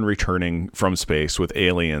Children returning from space with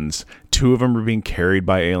aliens. 2 of them are being carried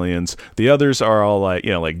by aliens. The others are all like,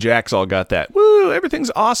 like Jack's all got that, woo,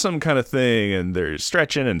 everything's awesome kind of thing. And they're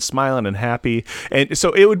stretching and smiling and happy. And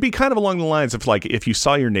so it would be kind of along the lines of like, if you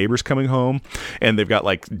saw your neighbors coming home and they've got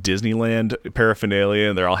like Disneyland paraphernalia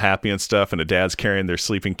and they're all happy and stuff. And a dad's carrying their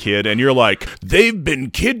sleeping kid. And you're like, they've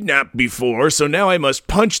been kidnapped before. So now I must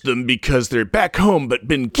punch them because they're back home, but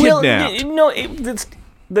been kidnapped. Well, no,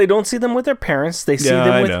 they don't see them with their parents. They see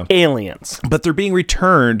them with aliens. But they're being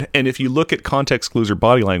returned, and if you look at context clues or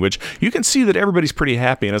body language, you can see that everybody's pretty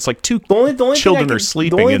happy, and it's like two children are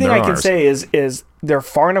sleeping in their arms. The only thing I can say is they're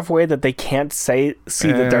far enough away that they can't see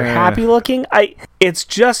that they're happy looking. It's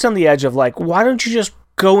just on the edge of like, why don't you just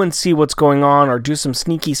go and see what's going on, or do some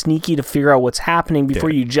sneaky to figure out what's happening before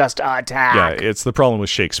you just attack. Yeah, it's the problem with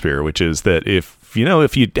Shakespeare, which is that if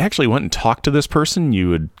you actually went and talked to this person, you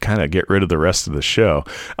would kind of get rid of the rest of the show.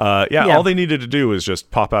 All they needed to do was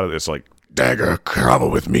just pop out of this like, Dagger,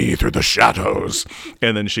 travel with me through the shadows.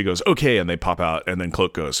 And then she goes, okay, and they pop out, and then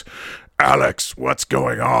Cloak goes, Alex, what's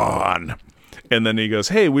going on? And then he goes,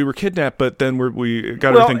 hey, we were kidnapped, but then we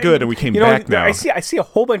got everything good, and we came back now. I see a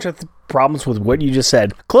whole bunch of problems with what you just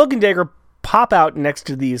said. Cloak and Dagger pop out next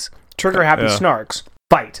to these trigger-happy snarks.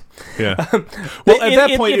 Fight. Yeah. Well, at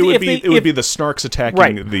that point, it would be the snarks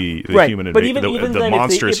attacking the human invasion, the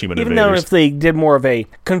monstrous human invaders. Even though if they did more of a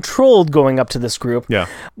controlled going up to this group. Yeah.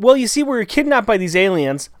 Well, you see, we're kidnapped by these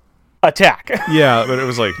aliens. Attack. Yeah, but it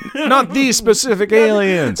was like, not these specific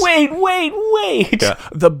aliens. Wait. Yeah.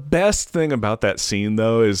 The best thing about that scene,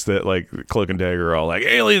 though, is that like Cloak and Dagger are all like,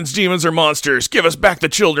 aliens, demons, or monsters, give us back the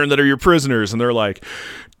children that are your prisoners. And they're like,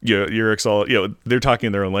 Yurik's all, they're talking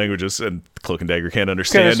in their own languages, and Cloak and Dagger can't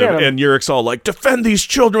understand. And Yurik's all like, defend these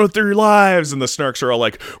children with their lives. And the Snarks are all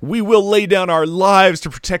like, we will lay down our lives to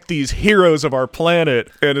protect these heroes of our planet.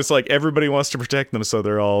 And it's like, everybody wants to protect them, so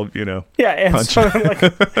they're all, Yeah, and so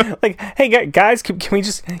like, hey guys, can we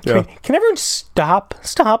just, can everyone stop,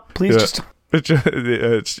 please, just.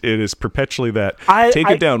 It is perpetually that. Take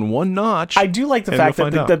it down one notch. I do like the and fact you'll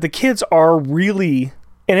find out. that the kids are really,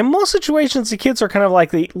 and in most situations, the kids are kind of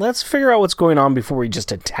like let's figure out what's going on before we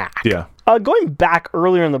just attack. Yeah. Going back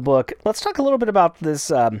earlier in the book, let's talk a little bit about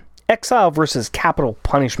this exile versus capital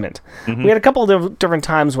punishment. We had a couple of different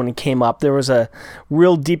times when it came up. There was a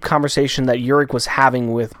real deep conversation that Yurik was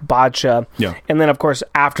having with Bacha. Yeah. And then, of course,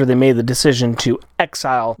 after they made the decision to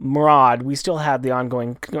exile Murad, we still had the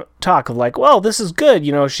ongoing talk of like, well, this is good.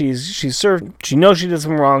 You know, she's served. She knows she did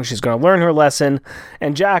something wrong. She's going to learn her lesson.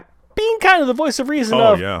 And Jack, being kind of the voice of reason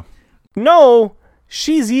yeah. No,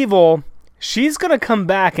 she's evil. She's going to come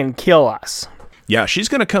back and kill us. Yeah, she's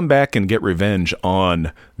going to come back and get revenge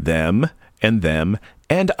on them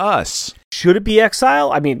and us. Should it be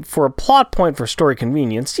exile? I mean, for a plot point for story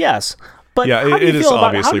convenience, yes. But Yeah, how do you it is feel about-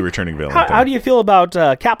 obviously how- returning villain. How do you feel about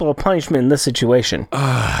capital punishment in this situation?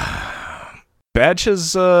 Badge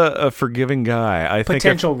is a forgiving guy. I think.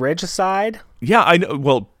 Potential regicide? Yeah, I know.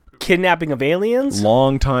 Well, Kidnapping of aliens?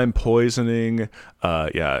 long time poisoning.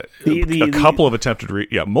 Yeah, The- couple of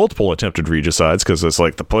multiple attempted regicides because it's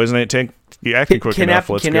like the poison ain't acting quick enough.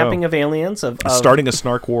 Let's kidnapping go. of aliens? Of Starting a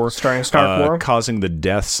snark war. Starting a snark war. Causing the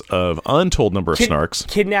deaths of untold number of snarks.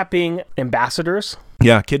 Kidnapping ambassadors?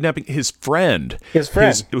 Yeah, kidnapping his friend. His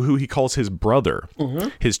friend. Who he calls his brother.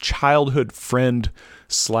 His childhood friend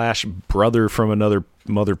 / brother from another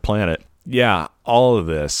mother planet. Yeah, all of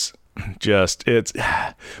this.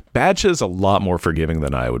 Badge is a lot more forgiving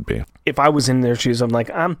than I would be. If I was in their shoes, I'm like,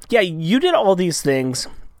 yeah, you did all these things.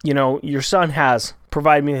 You know, your son has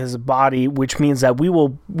provided me his body, which means that we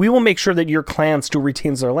will make sure that your clan still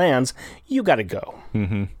retains their lands. You got to go.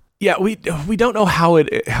 Yeah, we don't know how it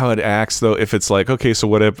acts though. If it's like, okay, so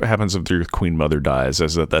what happens if their queen mother dies?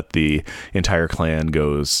 Is it that the entire clan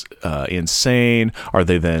goes insane? Are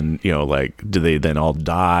they then, do they then all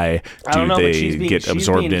die? I don't know, but she's get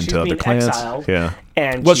absorbed into other clans? Exiled, Yeah.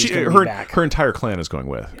 and Well, she's going to be back. her entire clan is going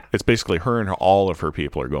with. It's basically her and all of her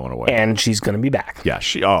people are going away. And she's going to be back. Yeah,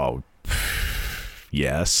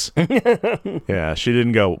 yes. Yeah, she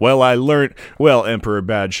didn't go, well, Emperor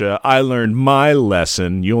Badshah, I learned my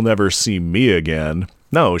lesson. You'll never see me again.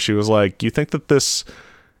 No, she was like, you think that this,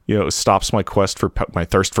 stops my quest for my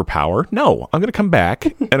thirst for power? No, I'm going to come back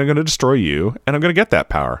and I'm going to destroy you and I'm going to get that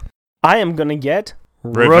power. I am going to get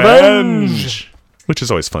Revenge! Which is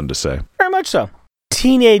always fun to say. Very much so.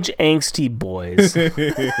 Teenage angsty boys.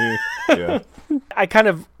 Yeah. I kind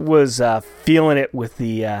of was feeling it with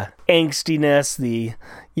the angstiness,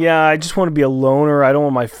 I just want to be a loner. I don't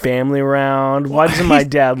want my family around. Why doesn't my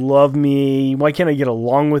dad love me? Why can't I get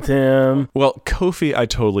along with him? Well, Kofi, I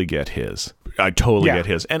totally get his. Get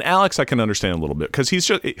his. And Alex, I can understand a little bit because he's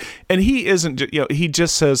just, and he isn't, he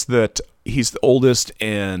just says that he's the oldest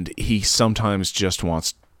and he sometimes just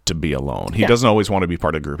wants to be alone. He doesn't always want to be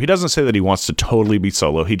part of a group. He doesn't say that he wants to totally be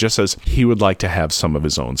solo. He just says he would like to have some of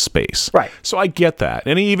his own space. Right. So I get that.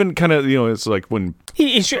 And he even kind of, it's like when...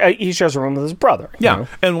 He shares a room with his brother. Yeah.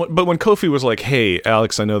 But when Kofi was like, hey,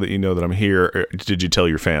 Alex, I know that you know that I'm here. Did you tell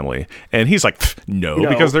your family? And he's like, no,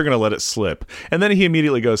 because they're going to let it slip. And then he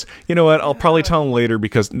immediately goes, you know what? I'll probably tell them later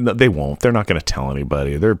because they won't. They're not going to tell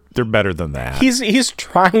anybody. They're better than that. He's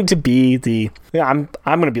trying to be I'm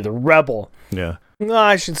going to be the rebel. Yeah. No,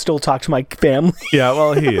 I should still talk to my family. Yeah,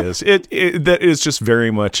 well, he is. That is just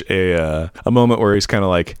very much a moment where he's kind of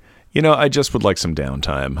like, I just would like some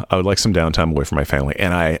downtime. I would like some downtime away from my family,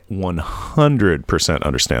 and I 100%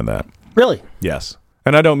 understand that. Really? Yes.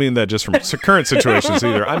 And I don't mean that just from current situations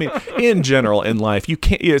either. I mean, in general, in life, you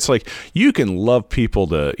can't. It's like you can love people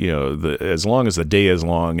to, as long as the day is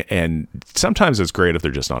long, and sometimes it's great if they're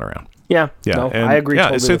just not around. Yeah. Yeah, no, and I agree. Yeah,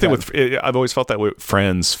 totally same thing that. with. I've always felt that way with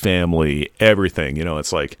friends, family, everything.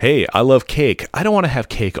 It's like, hey, I love cake. I don't want to have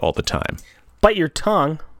cake all the time. Bite your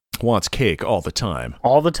tongue. Wants cake all the time.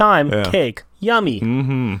 All the time. Yeah. Cake. Yummy.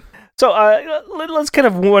 Mm-hmm. So let's kind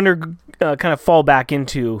of fall back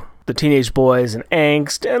into the teenage boys and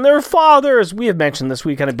angst and their fathers. We have mentioned this.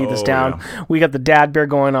 We kind of beat this down. Yeah. We got the dad bear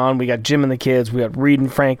going on. We got Jim and the kids. We got Reed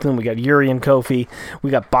and Franklin. We got Yuri and Kofi.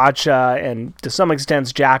 We got Bacha and to some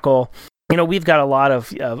extent Jackal. We've got a lot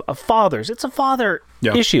of fathers. It's a father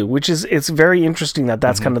issue, which is it's very interesting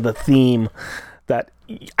that's kind of the theme that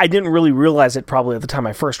I didn't really realize it probably at the time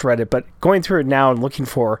I first read it, but going through it now and looking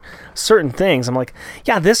for certain things, I'm like,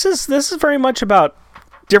 yeah, this is very much about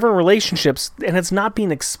different relationships, and it's not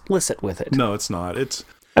being explicit with it. No, it's not.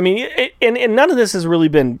 I mean, and none of this has really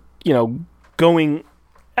been, going.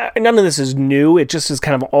 None of this is new. It just is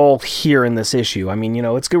kind of all here in this issue. I mean,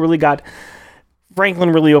 it's really got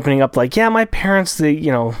Franklin really opening up, like, yeah, my parents,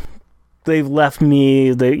 they've left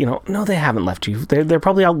me. No, they haven't left you. They're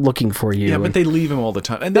probably out looking for you. Yeah, but they leave him all the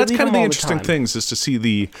time, and that's kind of the all the interesting time. things is to see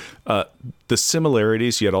the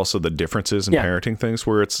similarities, yet also the differences in Yeah. parenting things.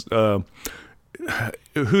 Where it's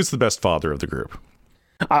who's the best father of the group?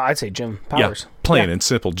 I'd say Jim Powers. Yeah, plain Yeah. and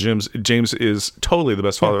simple. James is totally the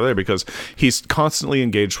best father there because he's constantly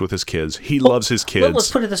engaged with his kids. He loves his kids.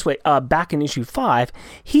 Let's put it this way. Back in issue 5,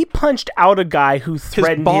 he punched out a guy who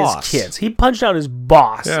threatened his boss. kids. He punched out his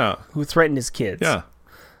boss Yeah. who threatened his kids. Yeah.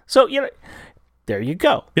 So, there you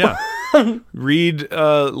go. Yeah. Reed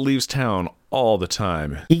leaves town all the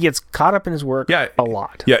time. He gets caught up in his work Yeah. a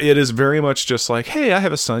lot. Yeah, it is very much just like, hey, I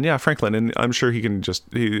have a son. Yeah, Franklin, and I'm sure he can just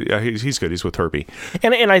he's good. He's with Herbie.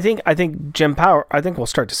 And I think Jim Power, I think we'll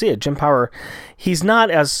start to see it. Jim Power, he's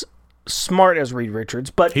not as smart as Reed Richards,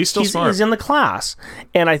 but He's still smart. He's in the class.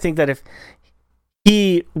 And I think that if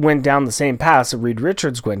he went down the same path that Reed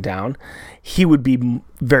Richards went down, he would be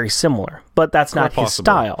very similar. But that's not Quite his possible,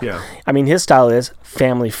 style. yeah. I mean, his style is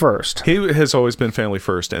family first. He has always been family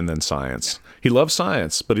first and then science. He loves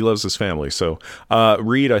science, but he loves his family. So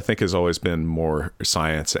Reed, I think, has always been more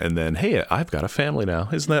science, and then, hey, I've got a family now.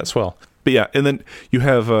 Isn't that swell? But yeah, and then you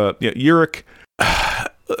have Yurik.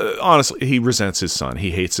 Honestly, he resents his son.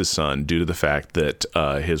 He hates his son due to the fact that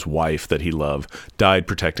his wife that he loved died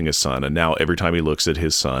protecting his son. And now every time he looks at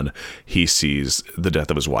his son, he sees the death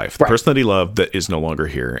of his wife. The person that he loved that is no longer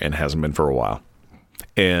here and hasn't been for a while.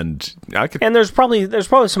 And there's probably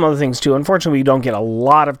some other things too. Unfortunately, we don't get a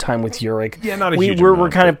lot of time with Yurik. Yeah, not a huge We're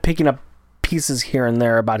amount, kind of picking up pieces here and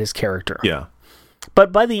there about his character. yeah.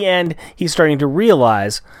 But by the end, he's starting to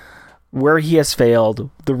realize where he has failed,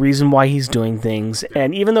 the reason why he's doing things,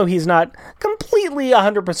 and even though he's not completely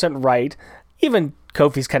 100% right, even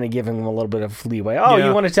Kofi's kind of giving him a little bit of leeway. Oh, Yeah.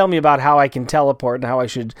 you want to tell me about how I can teleport and how I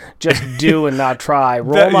should just do and not try?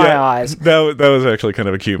 Roll my eyes. That was actually kind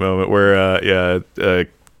of a cute moment where,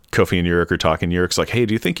 Kofi and Yurik are talking. Yurik's like, hey,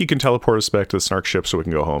 do you think you can teleport us back to the Snark ship so we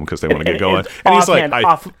can go home because they want to get going? And he's like,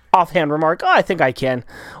 offhand remark, I think I can.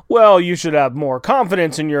 Well, you should have more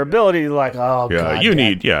confidence in your ability. Like, oh, yeah, God, you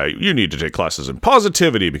Dad. need to take classes in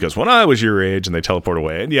positivity because when I was your age, and they teleport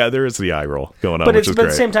away. And yeah, there is the eye roll going on, But which is at the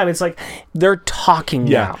great. same time, it's like they're talking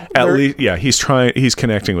Yeah, now. at They're- least, yeah, he's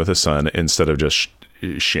connecting with his son instead of just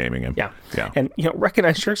shaming him. Yeah. Yeah. And,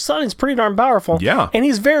 recognize your son is pretty darn powerful. Yeah. And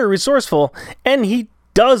he's very resourceful. And he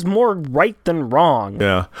does more right than wrong.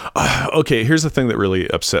 Yeah. Okay, here's the thing that really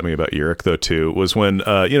upset me about Yurik, though, too, was when,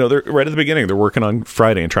 they're right at the beginning, they're working on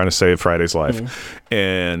Friday and trying to save Friday's life. Mm-hmm.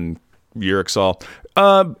 And Yurik's all,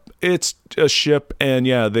 it's a ship, and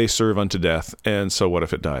yeah, they serve unto death. And so what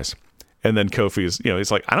if it dies? And then Kofi's,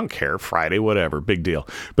 he's like, I don't care, Friday, whatever, big deal.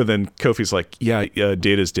 But then Kofi's like, yeah,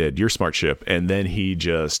 Data's dead, your smart ship. And then he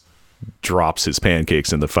just drops his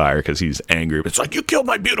pancakes in the fire because he's angry. It's like, you killed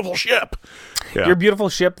my beautiful ship. Yeah. Your beautiful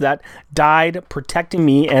ship that died protecting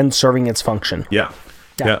me and serving its function. Yeah.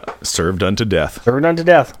 Yeah. Served unto death. Served unto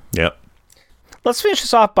death. Yep. Let's finish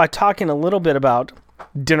this off by talking a little bit about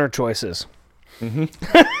dinner choices. Because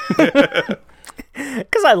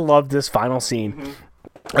I love this final scene.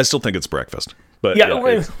 I still think it's breakfast. But Yeah,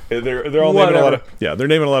 they're all naming a lot of they're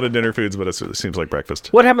naming a lot of dinner foods, but it seems like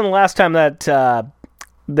breakfast. What happened the last time that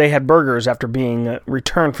they had burgers after being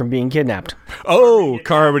returned from being kidnapped? Oh,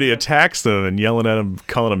 Carmody attacks them and yelling at them,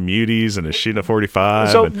 calling them muties and is shooting a 45.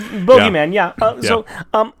 So, and, Bogeyman, yeah. So,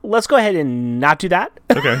 let's go ahead and not do that.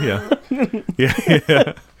 Okay, yeah.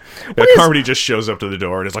 Yeah. Carmody just shows up to the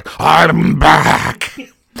door and is like, I'm back.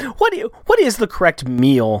 What is the correct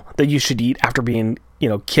meal that you should eat after being,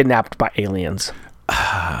 kidnapped by aliens?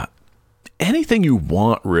 Anything you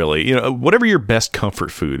want, really. Whatever your best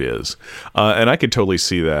comfort food is. And I could totally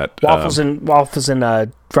see that. Waffles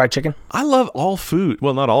and fried chicken. I love all food.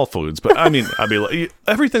 Well, not all foods, but I mean, I'd be like,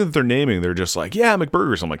 everything that they're naming, they're just like, yeah,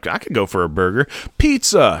 McBurgers. I'm like, I could go for a burger.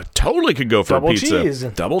 Pizza, totally could go for Double a pizza. cheese.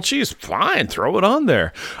 Double cheese, fine, throw it on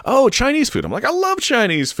there. Oh, Chinese food. I'm like, I love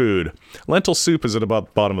Chinese food. Lentil soup is at about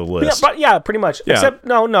the bottom of the list. Yeah, pretty much. Yeah. Except,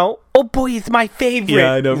 no. Oh boy, it's my favorite.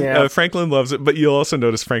 Yeah, I know. Yeah. Franklin loves it, but you'll also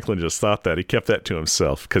notice Franklin just thought that. He kept that to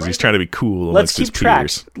himself because he's trying to be cool Let's amongst his keep track.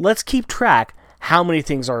 peers. Let's keep track how many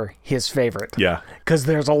things are his favorite. Yeah. Because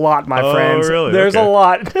there's a lot, my Oh, friends. really? There's Okay. a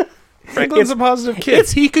lot. Franklin's a positive kid.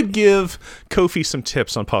 He could give Kofi some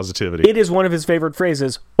tips on positivity. It is one of his favorite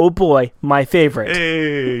phrases. Oh boy, my favorite.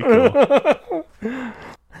 Hey, cool.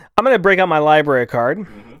 I'm going to break out my library card.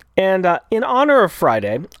 And in honor of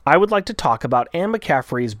Friday, I would like to talk about Anne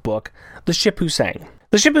McCaffrey's book, The Ship Who Sang.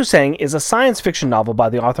 The Ship Who Sang is a science fiction novel by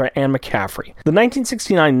the author Anne McCaffrey. The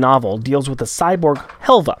 1969 novel deals with the cyborg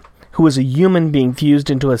Helva, who who is a human being fused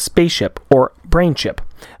into a spaceship or brain chip.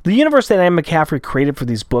 The universe that Anne McCaffrey created for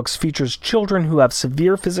these books features children who have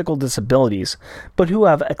severe physical disabilities, but who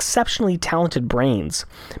have exceptionally talented brains,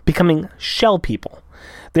 becoming shell people.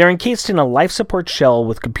 They are encased in a life support shell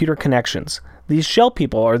with computer connections. These shell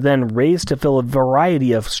people are then raised to fill a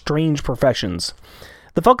variety of strange professions.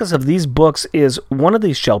 The focus of these books is one of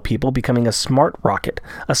these shell people becoming a smart rocket,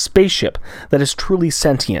 a spaceship that is truly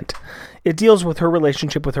sentient. It deals with her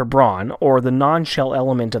relationship with her brawn, or the non-shell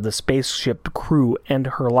element of the spaceship crew, and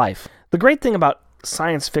her life. The great thing about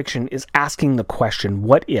science fiction is asking the question,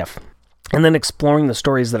 what if? And then exploring the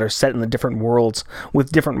stories that are set in the different worlds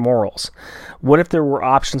with different morals. What if there were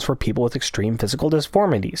options for people with extreme physical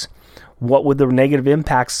deformities? What would the negative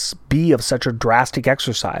impacts be of such a drastic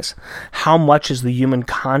exercise? How much is the human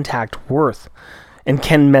contact worth? And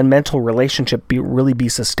can mental relationship really be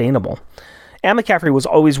sustainable? Anne McCaffrey was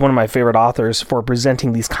always one of my favorite authors for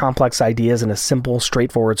presenting these complex ideas in a simple,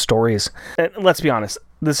 straightforward stories. And let's be honest,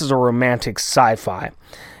 this is a romantic sci-fi.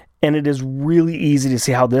 And it is really easy to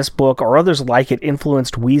see how this book, or others like it,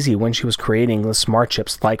 influenced Wheezy when she was creating the smart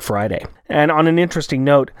chips like Friday. And on an interesting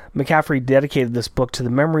note, McCaffrey dedicated this book to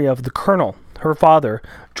the memory of the Colonel, her father,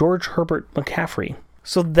 George Herbert McCaffrey.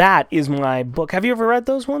 So that is my book. Have you ever read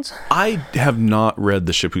those ones? I have not read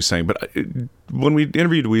The Ship Who Sang, but when we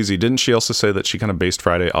interviewed Wheezy, didn't she also say that she kind of based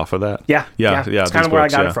Friday off of that? Yeah. It's kind of where I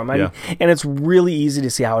got it from. And it's really easy to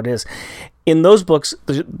see how it is. In those books,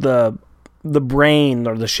 the brain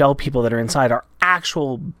or the shell people that are inside are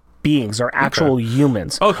actual beings, are actual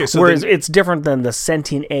humans. Okay, so whereas it's different than the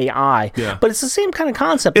sentient AI. Yeah. But it's the same kind of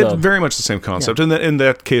concept, It's though. very much the same concept. Yeah. In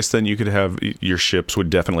that case, then you could have your ships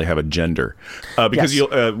would definitely have a gender, because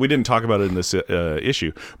Yes. we didn't talk about it in this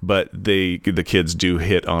issue, but the kids do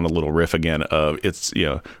hit on a little riff again of it's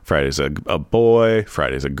Friday's a boy,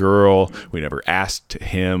 Friday's a girl. We never asked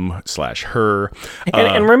him/her.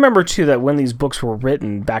 And remember, too, that when these books were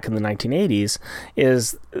written back in the 1980s,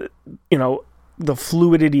 is, the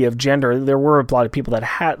fluidity of gender. There were a lot of people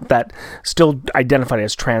that still identified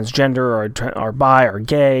as transgender or bi or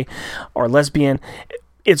gay or lesbian.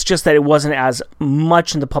 It's just that it wasn't as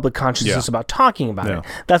much in the public consciousness about talking about it.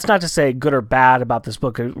 That's not to say good or bad about this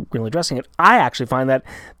book really addressing it. I actually find that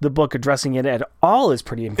the book addressing it at all is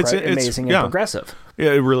pretty amazing and progressive.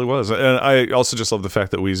 Yeah, it really was. And I also just love the fact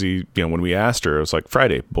that Wheezy, when we asked her, it was like,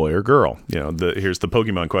 Friday, boy or girl? Here's the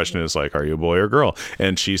Pokemon question is like, are you a boy or girl?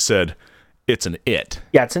 And she said, it's an it.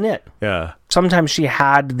 Yeah, it's an it. Yeah. Sometimes she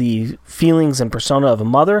had the feelings and persona of a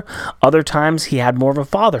mother. Other times he had more of a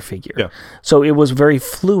father figure. Yeah. So it was very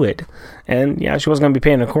fluid. And she wasn't going to be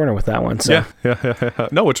paying a corner with that one. So. Yeah.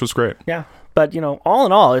 No, which was great. Yeah. But, all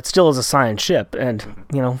in all, it still is a science ship. And,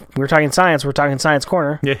 we're talking science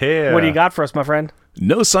corner. Yeah. What do you got for us, my friend?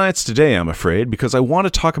 No science today, I'm afraid, because I want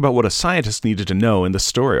to talk about what a scientist needed to know in the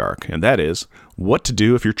story arc, and that is, what to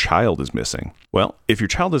do if your child is missing. Well, if your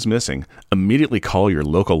child is missing, immediately call your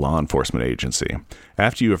local law enforcement agency.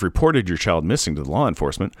 After you have reported your child missing to the law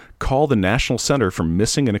enforcement, call the National Center for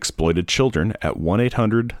Missing and Exploited Children at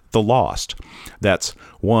 1-800-THE-LOST. That's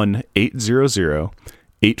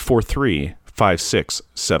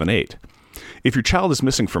 1-800-843-5678. If your child is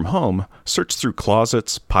missing from home, search through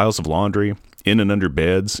closets, piles of laundry, in and under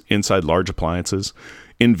beds, inside large appliances,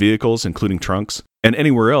 in vehicles, including trunks, and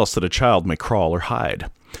anywhere else that a child may crawl or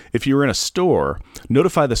hide. If you are in a store,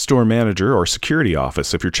 notify the store manager or security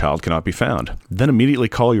office if your child cannot be found. Then immediately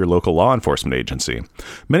call your local law enforcement agency.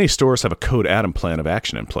 Many stores have a Code Adam plan of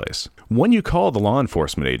action in place. When you call the law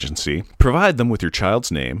enforcement agency, provide them with your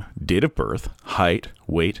child's name, date of birth, height,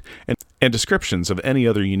 weight, and descriptions of any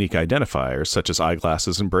other unique identifiers such as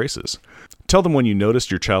eyeglasses and braces. Tell them when you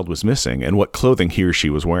noticed your child was missing and what clothing he or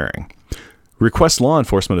she was wearing. Request law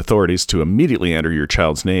enforcement authorities to immediately enter your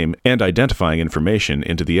child's name and identifying information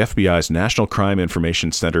into the FBI's National Crime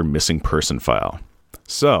Information Center missing person file.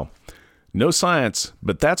 So, no science,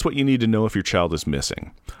 but that's what you need to know if your child is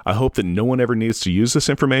missing. I hope that no one ever needs to use this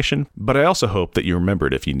information, but I also hope that you remember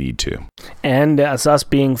it if you need to. And as us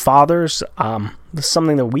being fathers, this is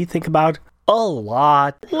something that we think about a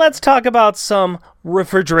lot. Let's talk about some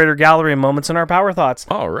refrigerator gallery moments in our Power Thoughts.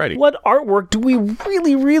 Alrighty. What artwork do we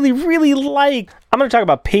really, really, really like? I'm going to talk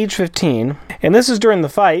about page 15, and this is during the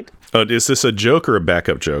fight. Is this a joke or a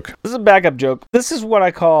backup joke? This is a backup joke. This is what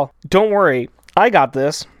I call, don't worry, I got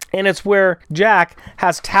this, and it's where Jack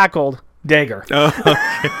has tackled Dagger.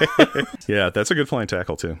 Yeah, that's a good flying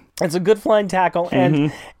tackle, too. It's a good flying tackle,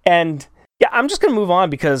 and yeah, I'm just going to move on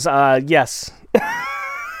because, yes.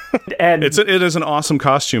 And it is an awesome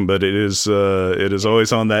costume, but it is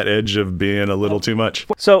always on that edge of being a little too much.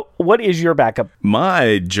 So, what is your backup?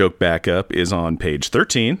 My joke backup is on page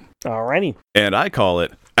 13. Alrighty. And I call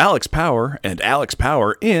it Alex Power and Alex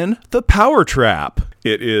Power in the Power Trap.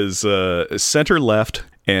 It is center left,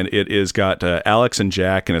 and it is got Alex and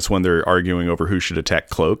Jack, and it's when they're arguing over who should attack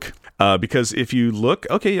Cloak. Because if you look,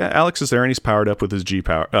 okay, yeah, Alex is there and he's powered up with his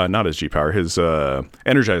G-Power, not his G-Power, his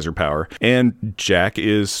Energizer Power. And Jack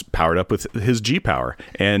is powered up with his G-Power.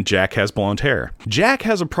 And Jack has blonde hair. Jack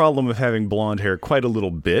has a problem of having blonde hair quite a little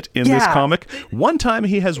bit in this comic. One time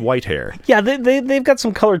he has white hair. Yeah, they've got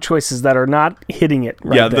some color choices that are not hitting it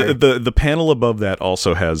right there. The panel above that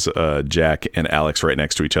also has Jack and Alex right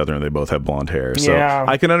next to each other, and they both have blonde hair. So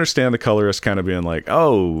I can understand the colorist kind of being like,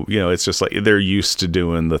 oh, it's just like they're used to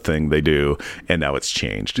doing the thing they do, and now it's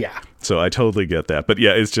changed. Yeah. So I totally get that. But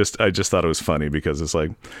yeah, I just thought it was funny because it's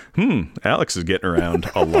like, Alex is getting around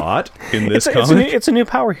a lot in this comic. It's a new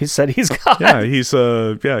power he said he's got. Yeah, he's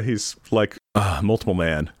like multiple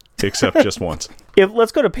man, except just once.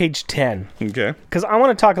 Let's go to page 10. Okay. Because I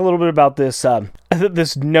want to talk a little bit about this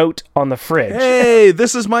this note on the fridge. Hey,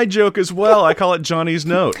 this is my joke as well. I call it Johnny's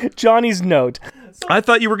note. Johnny's note. I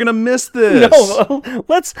thought you were gonna miss this. No,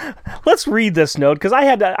 let's read this note because I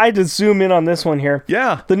had to zoom in on this one here.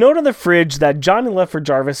 Yeah. The note on the fridge that Johnny left for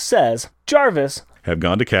Jarvis says, Jarvis have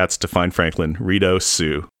gone to Katz to find Franklin, Rito,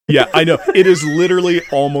 Sue. Yeah, I know. It is literally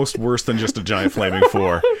almost worse than just a giant flaming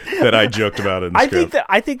four that I joked about in the script.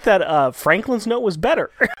 I think that Franklin's note was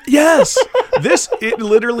better. Yes. It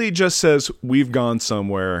literally just says, we've gone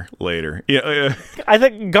somewhere later. Yeah, I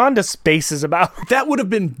think gone to space is about... That would have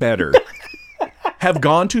been better. Have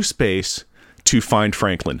gone to space to find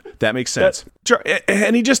Franklin. That makes sense.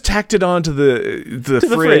 And he just tacked it onto the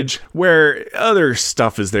fridge where other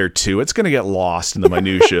stuff is there too. It's going to get lost in the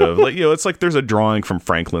minutia of it's like there's a drawing from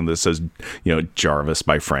Franklin that says, Jarvis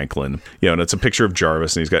by Franklin. And it's a picture of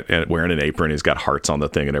Jarvis and he's got wearing an apron. He's got hearts on the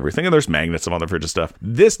thing and everything. And there's magnets on the fridge and stuff.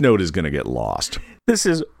 This note is going to get lost. This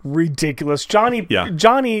is ridiculous.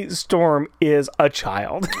 Johnny Storm is a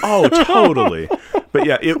child. Oh, totally. But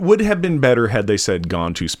yeah, it would have been better had they said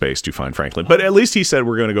gone to space to find Franklin. But at least he said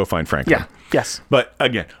we're going to go find Franklin. Yeah. Yes. But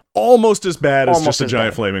again, almost as bad as just a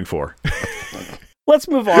giant flaming four. Let's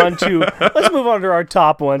move on to our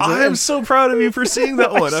top ones. I am so proud of you for seeing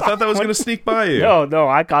that one. I thought that was going to sneak by you. No,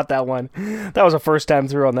 I caught that one. That was a first time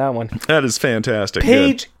through on that one. That is fantastic.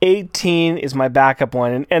 Page 18 is my backup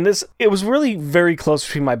one, and it was really very close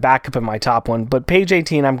between my backup and my top one. But page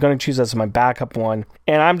 18, I'm going to choose as my backup one,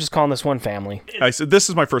 and I'm just calling this one Family. I said this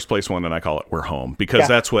is my first place one, and I call it We're Home because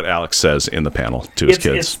that's what Alex says in the panel to his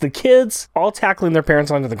kids. It's the kids all tackling their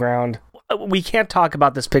parents onto the ground. We can't talk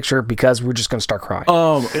about this picture because we're just going to start crying.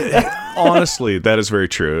 Honestly, that is very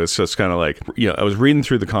true. It's just kind of like, I was reading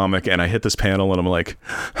through the comic and I hit this panel and I'm like,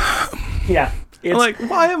 yeah. I'm like,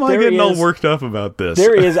 why am I getting all worked up about this?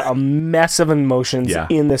 There is a mess of emotions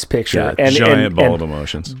in this picture. Yeah, giant ball of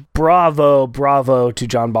emotions. Bravo to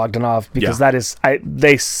John Bogdanov because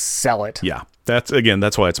they sell it. Yeah.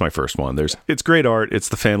 That's why it's my first one. It's great art. It's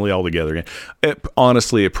the family all together.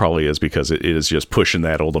 Honestly, it probably is because it is just pushing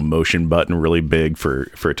that old emotion button really big for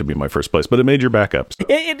it to be my first place. But it made your backup.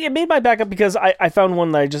 It made my backup because I found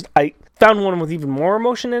one that I found one with even more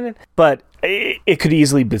emotion in it, but it could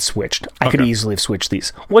easily be switched. I could easily have switched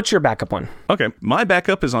these. What's your backup one? Okay, my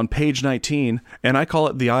backup is on page 19, and I call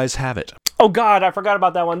it The Eyes Have It. Oh God, I forgot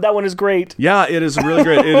about that one. That one is great. Yeah, it is really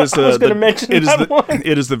great. It is I was going to mention that one.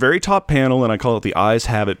 It is the very top panel, and I call it The Eyes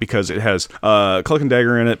Have It because it has Cloak and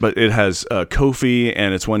Dagger in it, but it has Kofi,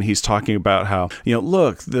 and it's when he's talking about how,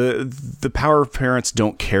 look, the power parents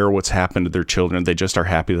don't care what's happened to their children. They just are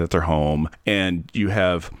happy that they're home. And you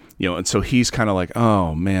have... and so he's kind of like,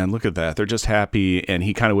 oh man, look at that. They're just happy. And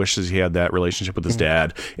he kind of wishes he had that relationship with his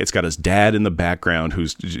dad. It's got his dad in the background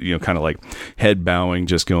who's, kind of like head bowing,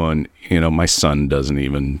 just going, my son doesn't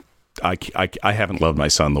even, I haven't loved my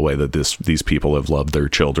son the way that these people have loved their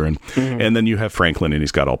children. Mm-hmm. And then you have Franklin and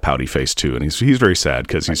he's got all pouty face too. And he's very sad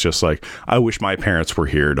because he's just like, I wish my parents were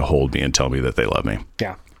here to hold me and tell me that they love me.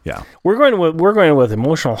 Yeah. Yeah, we're going with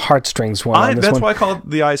emotional heartstrings one. On this that's one. Why I call it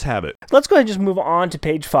The Eyes Have It. Let's go ahead and just move on to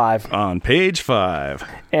page 5. On page 5,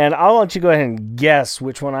 and I'll let you go ahead and guess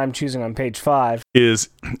which one I'm choosing on page 5. Is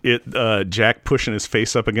it Jack pushing his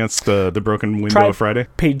face up against the broken window of Friday?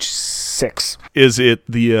 Page 6. Is it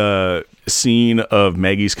the scene of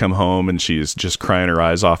Maggie's come home and she's just crying her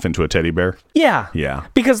eyes off into a teddy bear? Yeah.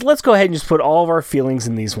 Because let's go ahead and just put all of our feelings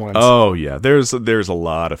in these ones. Oh yeah, there's a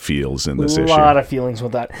lot of feels in this issue. A lot of feelings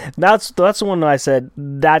with that. That's the one that I said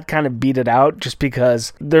that kind of beat it out just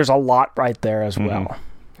because there's a lot right there as well.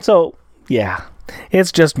 So yeah.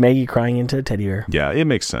 It's just Maggie crying into a teddy bear. Yeah, it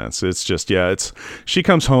makes sense. It's just, she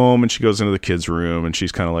comes home and she goes into the kids' room and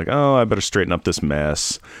she's kind of like, oh, I better straighten up this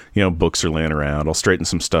mess. Books are laying around. I'll straighten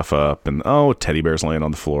some stuff up. And, oh, teddy bear's laying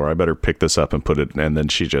on the floor. I better pick this up and put it. And then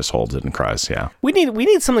she just holds it and cries. Yeah. We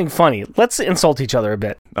need something funny. Let's insult each other a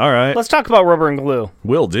bit. All right. Let's talk about rubber and glue.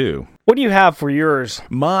 Will do. What do you have for yours?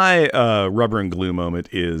 My rubber and glue moment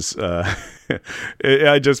is,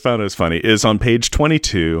 I just found it was funny, is on page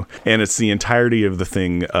 22, and it's the entirety of the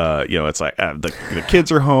thing. It's like the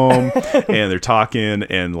kids are home, and they're talking,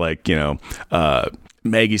 and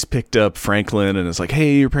Maggie's picked up Franklin, and it's like,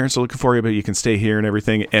 hey, your parents are looking for you, but you can stay here and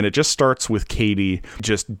everything. And it just starts with Katie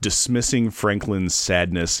just dismissing Franklin's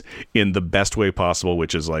sadness in the best way possible,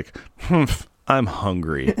 which is like, I'm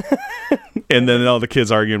hungry. And then all the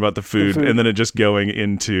kids arguing about the food, and then it just going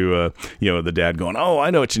into the dad going, oh, I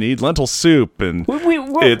know what you need, lentil soup. And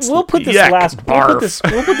we'll put this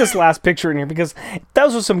last picture in here because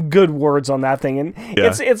those were some good words on that thing. And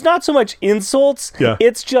it's not so much insults. Yeah.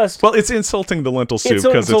 It's just, well, it's insulting the lentil soup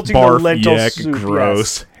because it's barf, yuck,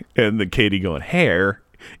 gross. Yes. And then Katie going, hair,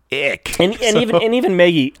 ick. And even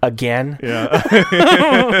Maggie again. Yeah.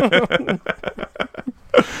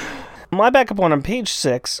 My backup one on page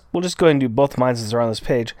 6, we'll just go ahead and do both mine since they're on this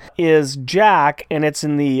page, is Jack, and it's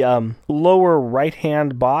in the lower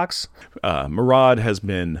right-hand box. Murad has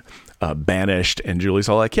been banished, and Julie's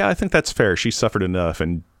all like, yeah, I think that's fair. She suffered enough.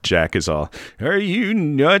 And Jack is all, are you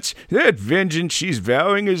nuts? That vengeance she's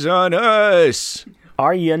vowing is on us.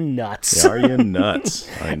 Are you nuts? Yeah, are you nuts?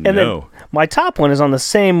 I know. And then my top one is on the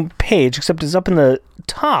same page, except it's up in the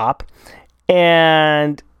top,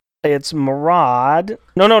 and it's Murad.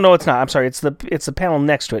 No, it's not. I'm sorry. It's the panel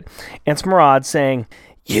next to it. And it's Murad saying,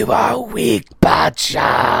 "You are weak,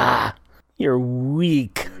 Bacha. You're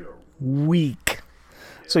weak.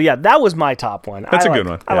 So yeah, that was my top one. That's a good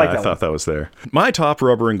one. I thought one. that was there. My top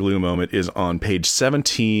rubber and glue moment is on page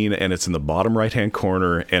 17, and it's in the bottom right-hand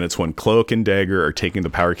corner, and it's when Cloak and Dagger are taking the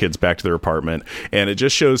Power Kids back to their apartment, and it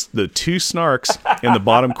just shows the two Snarks in the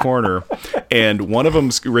bottom corner, and one of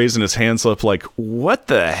them's raising his hands up like, what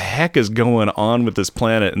the heck is going on with this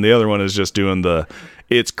planet? And the other one is just doing the,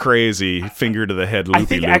 it's crazy, finger to the head loopy-loop. I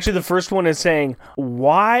think actually the first one is saying,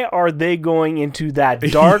 why are they going into that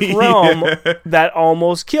dark realm that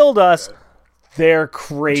almost killed us? They're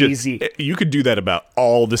crazy. You could do that about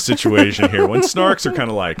all the situation here. When Snarks are kind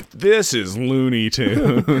of like, this is Looney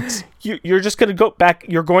Tunes. You're just going to go back.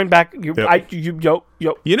 You're going back. You know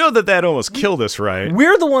that almost killed us, right?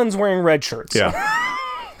 We're the ones wearing red shirts. Yeah.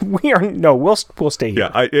 We'll stay here.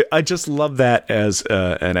 Yeah, I just love that as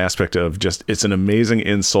an aspect of just, it's an amazing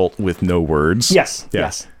insult with no words. Yes.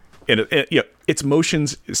 And its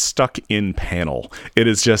motions stuck in panel. It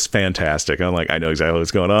is just fantastic. I'm like, I know exactly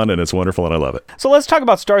what's going on, and it's wonderful, and I love it. So let's talk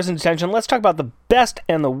about Stars in Detention. Let's talk about the best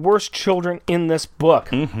and the worst children in this book.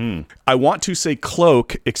 Mm-hmm. I want to say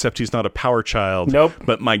Cloak, except he's not a power child. Nope.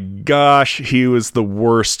 But my gosh, he was the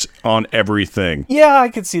worst on everything. Yeah, I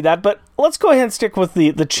could see that, but let's go ahead and stick with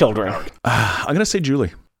the children. I'm going to say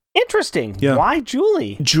Julie. Interesting. Yeah. Why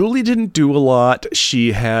Julie? Julie didn't do a lot.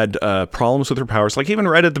 She had problems with her powers. Like, even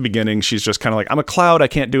right at the beginning, she's just kind of like, I'm a cloud. I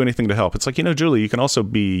can't do anything to help. It's like, Julie, you can also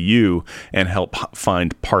be you and help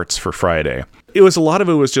find parts for Friday. A lot of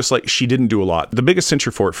it was just like, she didn't do a lot. The biggest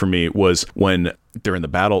cincher for it for me was when they're in the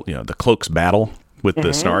battle, the Cloak's battle with the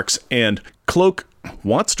Snarks, and Cloak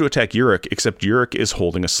wants to attack Yurik, except Yurik is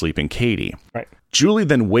holding a sleeping Katie. Right. Julie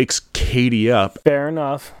then wakes Katie up. Fair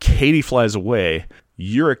enough. Katie flies away.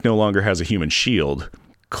 Yurik no longer has a human shield.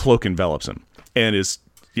 Cloak envelops him and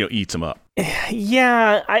eats him up.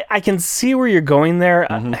 Yeah, I can see where you're going there.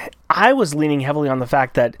 Mm-hmm. I was leaning heavily on the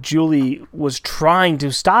fact that Julie was trying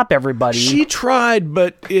to stop everybody. She tried,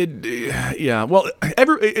 but she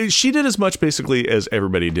did as much basically as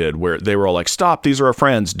everybody did, where they were all like, stop, these are our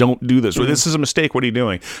friends, don't do this. Mm-hmm. This is a mistake, what are you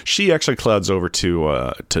doing? She actually clouds over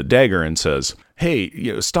to Dagger and says,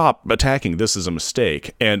 hey, stop attacking, this is a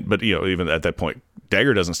mistake. But even at that point,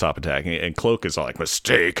 Dagger doesn't stop attacking, and Cloak is all like,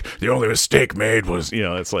 mistake, the only mistake made was,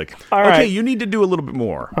 it's like, all right, okay, you need to do a little bit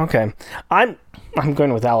more. Okay, I'm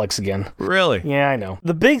going with Alex again. Really? Yeah, I know.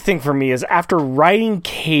 The big thing for me is after writing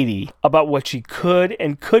Katie about what she could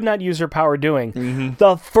and could not use her power doing,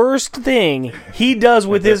 the first thing he does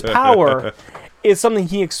with his power is something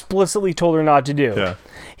he explicitly told her not to do. Yeah.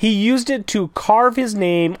 He used it to carve his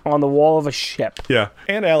name on the wall of a ship. Yeah.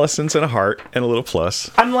 And Allison's and a heart and a little plus.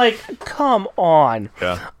 I'm like, come on.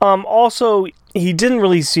 Yeah. Also, he didn't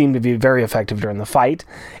really seem to be very effective during the fight.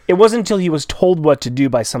 It wasn't until he was told what to do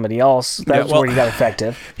by somebody else that's where he got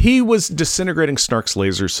effective. He was disintegrating Snark's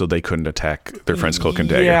lasers so they couldn't attack their friends Cloak and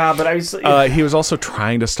Dagger. Yeah, but he was also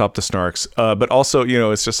trying to stop the Snarks, but also,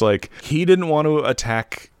 it's just like he didn't want to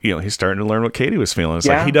attack. He's starting to learn what Katie was feeling. It's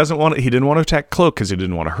like he didn't want to attack Cloak because he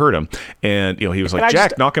didn't want to hurt him, and he was like,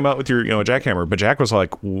 Jack, knock him out with your jackhammer. But Jack was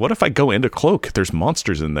like, what if I go into Cloak? There's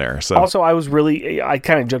monsters in there. So also, I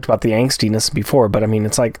kind of joked about the angstiness before, but I mean,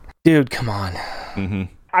 it's like, dude, come on. Mm-hmm.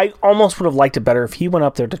 I almost would have liked it better if he went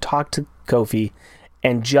up there to talk to Kofi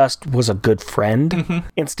and just was a good friend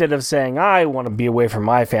instead of saying, I want to be away from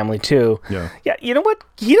my family too. Yeah, you know what?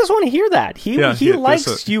 He doesn't want to hear that. He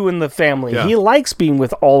likes you and the family. Yeah. He likes being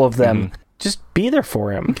with all of them. Mm-hmm. Just be there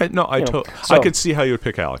for him. Okay, no, I could see how you would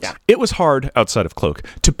pick Alex. Yeah. It was hard outside of Cloak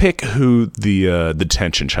to pick who the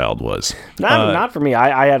detention child was. Not for me.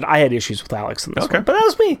 I had issues with Alex in this one, but that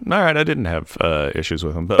was me. All right, I didn't have issues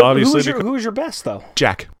with him, but obviously who was your best though?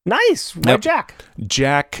 Jack. Nice. Why Jack?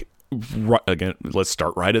 Jack. Again, let's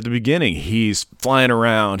start right at the beginning. He's flying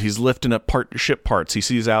around. He's lifting up ship parts. He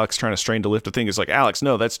sees Alex trying to strain to lift a thing. He's like, Alex,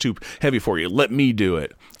 no, that's too heavy for you. Let me do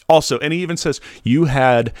it. Also, and he even says, you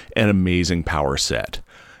had an amazing power set.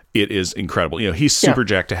 It is incredible. He's super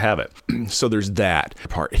jacked to have it. So there's that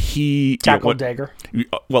part. He tackled Dagger.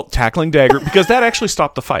 Well, tackling Dagger, because that actually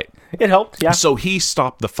stopped the fight. It helped, yeah. So he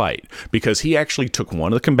stopped the fight because he actually took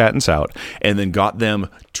one of the combatants out and then got them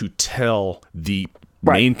to tell the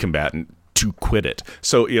main combatant to quit it.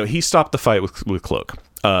 So he stopped the fight with Cloak.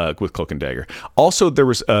 With Cloak and Dagger. Also, there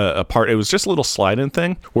was a part, it was just a little slide-in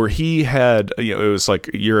thing where he had, it was like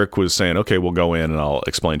Yurik was saying, okay, we'll go in and I'll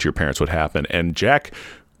explain to your parents what happened. And Jack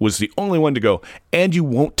was the only one to go, and you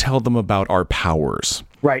won't tell them about our powers.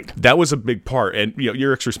 Right. That was a big part. And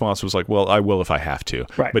Yurik's response was like, well, I will if I have to.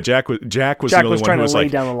 Right. But Jack was the only one who was like,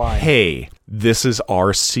 down the line. Hey, this is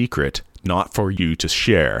our secret, not for you to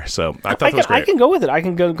share. So I thought that was great. I can go with it. I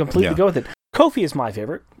can go completely go with it. Kofi is my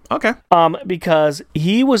favorite. Okay. Because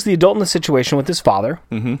he was the adult in the situation with his father,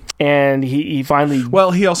 and he finally.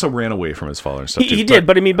 Well, he also ran away from his father and stuff. He did,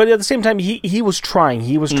 but at the same time, he was trying.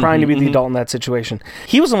 He was trying to be the adult in that situation.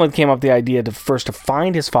 He was the one that came up with the idea to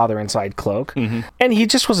find his father inside Cloak, and he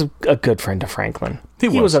just was a good friend to Franklin.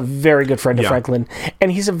 He was a very good friend to Franklin,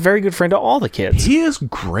 and he's a very good friend to all the kids. He is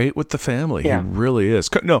great with the family. Yeah. He really is.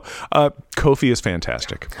 No, Kofi is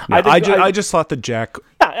fantastic. I just thought that Jack.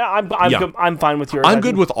 I'm fine with yours. I'm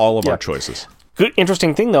good with all of our choices. Good,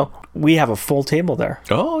 interesting thing though, we have a full table there.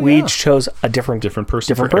 Oh, we each chose a different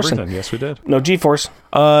person. Everything. Yes, we did. No G-force.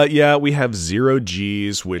 We have 0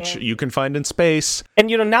 Gs, which you can find in space. And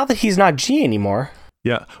now that he's not G anymore.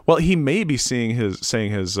 Yeah, well, he may be saying his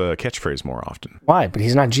catchphrase more often. Why? But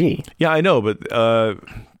he's not G. Yeah, I know, but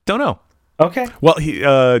don't know. Okay. Well, he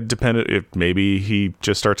depended if maybe he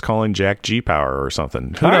just starts calling Jack G Power or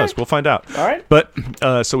something. Who knows? Right. We'll find out. All right. But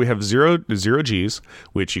so we have 0 Gs,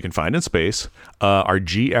 which you can find in space. Our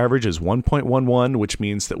G average is 1.11, which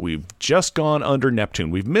means that we've just gone under Neptune.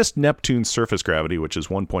 We've missed Neptune's surface gravity, which is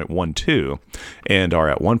 1.12, and are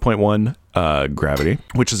at 1.1 gravity,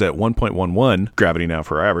 which is at 1.11 gravity now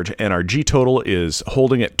for our average, and our G total is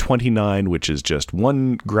holding at 29, which is just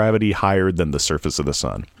 1 gravity higher than the surface of the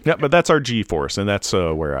sun. Yeah, but that's our G force, and that's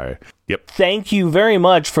where I. Yep. Thank you very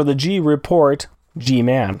much for the G report,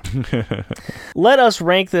 G-Man. Let us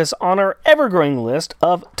rank this on our ever-growing list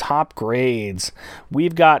of top grades.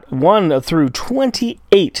 We've got 1 through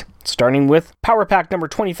 28. Starting with Power Pack number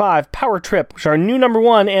 25, Power Trip, which is our new number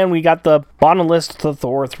 1, and we got the bottom list to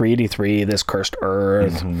Thor 383, This Cursed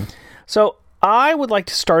Earth. So I would like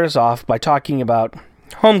to start us off by talking about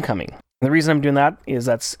Homecoming. The reason I'm doing that is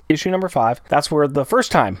that's issue number 5. That's where the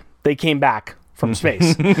first time they came back from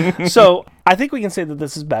space. So I think we can say that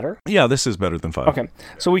this is better. Yeah, this is better than 5. Okay,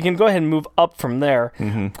 so we can go ahead and move up from there.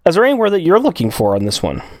 Is there anywhere that you're looking for on this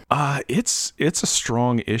one? It's a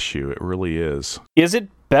strong issue. It really is. Is it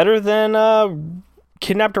better than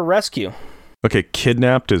Kidnapped or Rescue? Okay,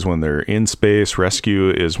 Kidnapped is when they're in space. Rescue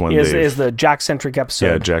is when is the Jack-centric episode.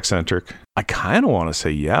 Yeah, Jack-centric. I kind of want to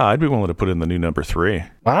say, I'd be willing to put in the new number 3.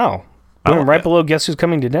 Wow. Right below Guess Who's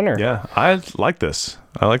Coming to Dinner. Yeah, I like this.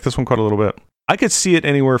 I like this one quite a little bit. I could see it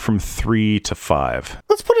anywhere from 3 to 5.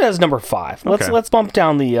 Let's put it as number 5. Let's bump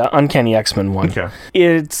down the Uncanny X-Men one. Okay.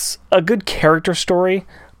 It's a good character story,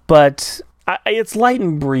 but it's light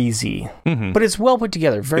and breezy. But it's well put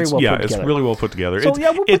together. Very well put together. Yeah, it's really well put together. So,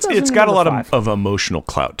 it's got a lot of emotional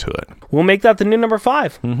clout to it. We'll make that the new number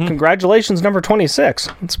 5. Congratulations, number 26.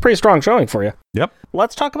 It's a pretty strong showing for you. Yep.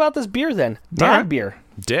 Let's talk about this beer then. Dad beer.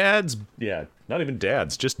 Dad's, yeah. Not even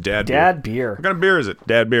dads, just dad beer. Dad beer. What kind of beer is it?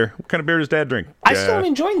 Dad beer. What kind of beer does Dad drink? I still am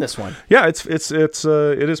enjoying this one. Yeah, it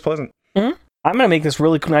is pleasant. I'm gonna make this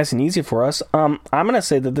really nice and easy for us. I'm gonna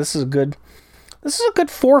say that this is a good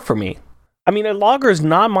 4 for me. I mean, a lager is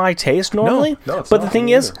not my taste normally, No, it's but not the thing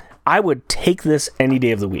me is, either. I would take this any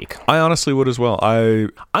day of the week. I honestly would as well.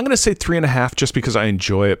 I'm gonna say 3.5 just because I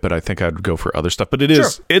enjoy it, but I think I'd go for other stuff. But it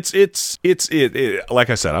is, it. Like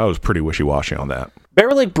I said, I was pretty wishy-washy on that.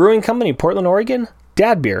 Bear Lake Brewing Company, Portland, Oregon.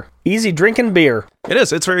 Dad beer, easy drinking beer. It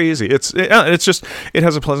is. It's very easy. It's just, it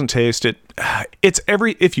has a pleasant taste.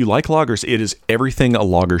 If you like lagers, it is everything a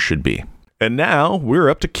lager should be. And now we're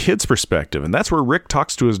up to Kid's perspective, and that's where Rick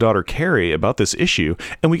talks to his daughter Carrie about this issue,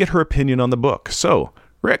 and we get her opinion on the book. So,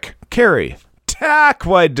 Rick, Carrie, tack,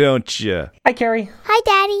 why don't you? Hi, Carrie. Hi,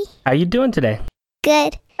 Daddy. How you doing today?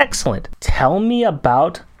 Good. Excellent. Tell me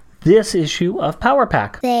about this issue of Power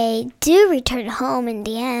Pack. They do return home in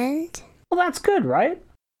the end. Well, that's good, right?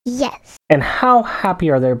 Yes. And how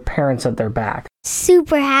happy are their parents that they're back?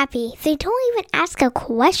 Super happy. They don't even ask a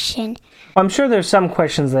question. I'm sure there's some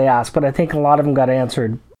questions they ask, but I think a lot of them got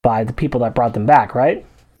answered by the people that brought them back, right?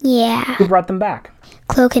 Yeah. Who brought them back?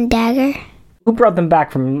 Cloak and Dagger. Who brought them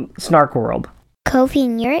back from Snark World? Kofi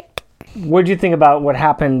and Yurik. What did you think about what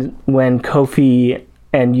happened when Kofi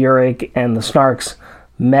and Yurik and the Snarks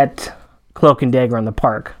met Cloak and Dagger in the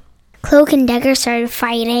park? Cloak and Dagger started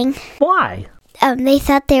fighting. Why? They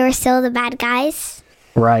thought they were still the bad guys.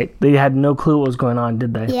 Right. They had no clue what was going on,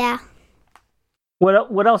 did they? Yeah.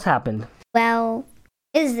 What else happened? Well,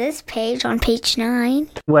 is this page on page 9?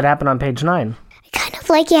 What happened on page 9? I kind of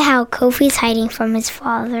like it how Kofi's hiding from his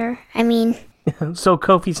father. I mean, So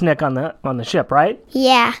Kofi's neck on the ship, right?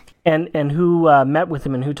 yeah. And who met with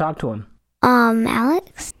him and who talked to him?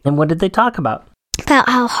 Alex? And what did they talk about? About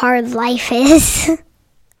how hard life is.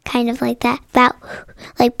 Kind of like that. About,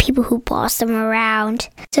 like, people who boss them around.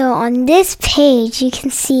 So on this page, you can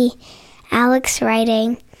see Alex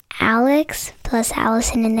writing Alex plus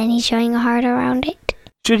Allison, and then he's showing a heart around it.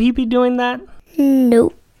 Should he be doing that?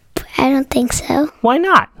 Nope. I don't think so. Why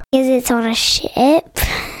not? Because it's on a ship.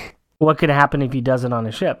 What could happen if he does it on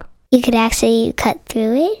a ship? You could actually cut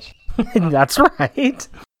through it. That's right.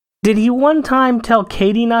 Did he one time tell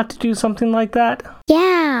Katie not to do something like that?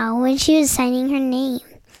 Yeah, when she was signing her name.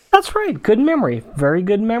 That's right. Good memory. Very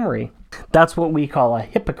good memory. That's what we call a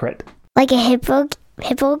hypocrite. Like a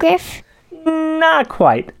hippogriff? Not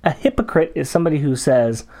quite. A hypocrite is somebody who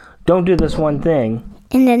says, don't do this one thing.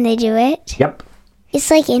 And then they do it? Yep.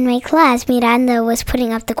 It's like in my class, Miranda was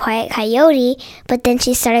putting up the quiet coyote, but then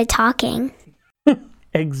she started talking.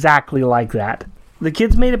 Exactly like that. The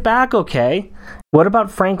kids made it back okay. What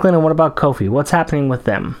about Franklin and what about Kofi? What's happening with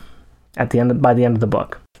them by the end of the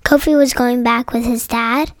book? Kofi was going back with his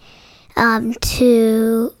dad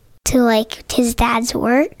to like his dad's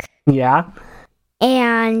work. Yeah.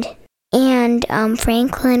 And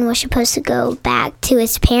Franklin was supposed to go back to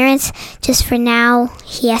his parents. Just for now,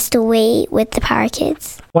 he has to wait with the Power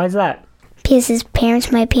Kids. Why is that? Because his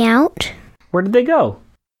parents might be out Where did they go?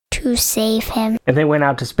 to save him. And they went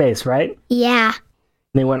out to space, right? Yeah.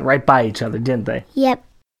 They went right by each other, didn't they? Yep.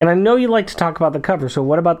 And I know you like to talk about the cover, so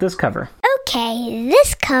what about this cover? Okay,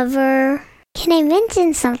 this cover... Can I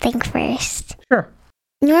mention something first? Sure.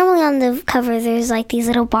 Normally on the cover, there's like these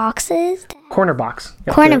little boxes. Corner box.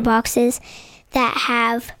 Yep, Corner good. boxes that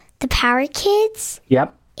have the Power Kids.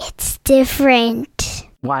 Yep. It's different.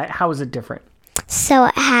 Why? How is it different? So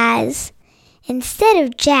it has, instead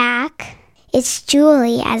of Jack, it's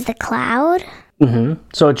Julie as the cloud. Mm-hmm.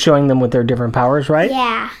 So it's showing them with their different powers, right?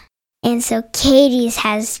 Yeah. And so Katie's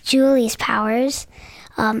has Julie's powers.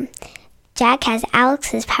 Jack has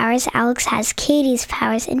Alex's powers. Alex has Katie's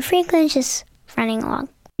powers. And Franklin's just running along.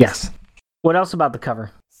 Yes. What else about the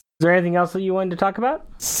cover? Is there anything else that you wanted to talk about?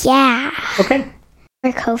 Yeah. Okay.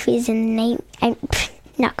 Where Kofi's in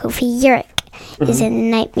not Kofi, Yurik is in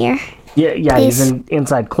Nightmare. Yeah, he's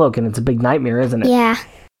inside Cloak, and it's a big nightmare, isn't it? Yeah.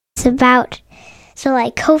 It's about... So,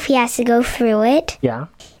 like, Kofi has to go through it. Yeah.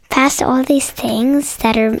 Past all these things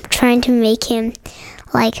that are trying to make him,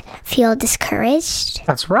 like, feel discouraged.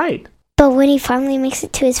 That's right. But when he finally makes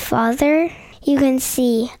it to his father, you can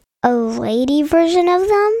see a lady version of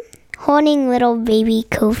them holding little baby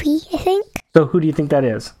Kofi, I think. So who do you think that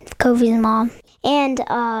is? Kofi's mom.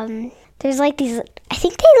 And, there's, like, these... I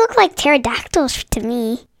think they look like pterodactyls to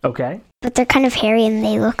me. Okay. But they're kind of hairy and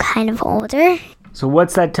they look kind of older. So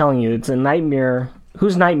what's that telling you? It's a nightmare.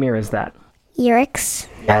 Whose nightmare is that? Yurik's.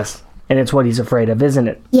 Yes. And it's what he's afraid of, isn't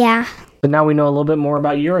it? Yeah. But now we know a little bit more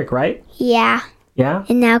about Yurik, right? Yeah. Yeah?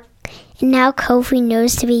 And now Kofi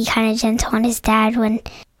knows to be kind of gentle on his dad when...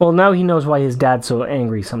 Well, now he knows why his dad's so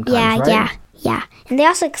angry sometimes, right? Yeah. And they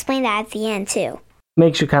also explain that at the end, too.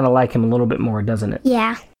 Makes you kind of like him a little bit more, doesn't it?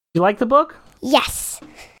 Yeah. You like the book? Yes.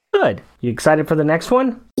 Good. You excited for the next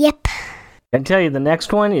one? Yep. I tell you, the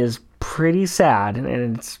next one is pretty sad,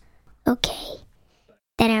 and it's... Okay.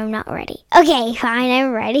 Then I'm not ready. Okay, fine,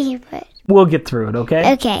 I'm ready, but... We'll get through it,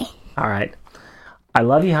 okay? Okay. All right. I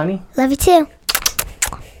love you, honey. Love you, too.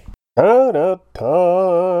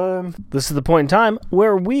 Time. This is the point in time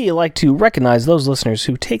where we like to recognize those listeners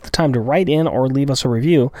who take the time to write in or leave us a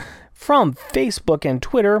review from Facebook and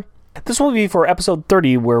Twitter. This will be for episode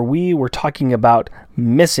 30, where we were talking about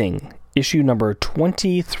Missing, issue number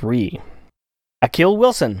 23. Akil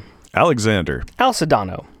Wilson, Alexander, Al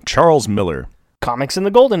Sedano, Charles Miller, Comics in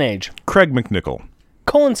the Golden Age, Craig McNichol,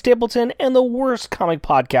 Colin Stapleton, and the worst comic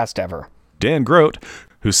podcast ever. Dan Grote,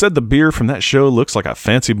 who said the beer from that show looks like a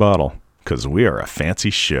fancy bottle, because we are a fancy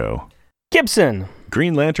show. Gibson,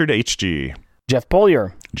 Green Lantern HG, Jeff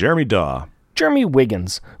Polier, Jeremy Daw, Jeremy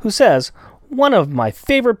Wiggins, who says, one of my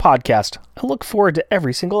favorite podcasts. I look forward to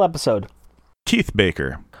every single episode. Keith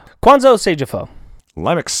Baker, Kwanzo Sejafo,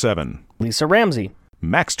 Limex7, Lisa Ramsey,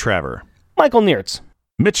 Max Traver, Michael Neertz,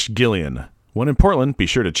 Mitch Gillian. When in Portland, be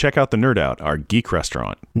sure to check out the Nerd Out, our geek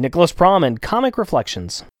restaurant. Nicholas Prom and Comic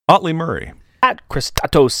Reflections, Otley Murray, at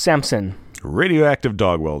Christatos Sampson, Radioactive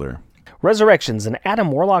Dog Welder, Resurrections, and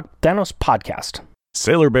Adam Warlock Thanos Podcast,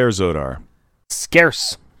 Sailor Bear Zodar,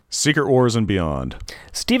 Scarce, Secret Wars and Beyond,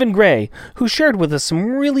 Stephen Gray, who shared with us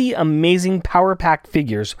some really amazing Power Pack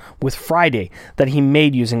figures with Friday that he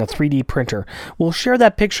made using a 3D printer. We'll share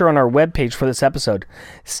that picture on our webpage for this episode.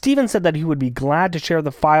 Stephen said that he would be glad to share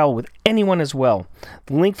the file with anyone as well.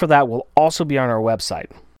 The link for that will also be on our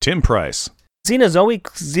website. Tim Price, Xenozoic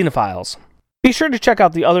Xenophiles. Be sure to check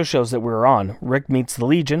out the other shows that we're on, Rick Meets the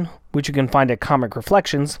Legion, which you can find at Comic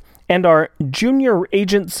Reflections, and our Junior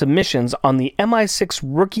Agent submissions on the MI6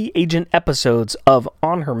 Rookie Agent episodes of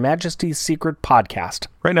On Her Majesty's Secret Podcast.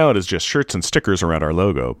 Right now it is just shirts and stickers around our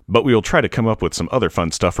logo, but we will try to come up with some other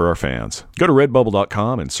fun stuff for our fans. Go to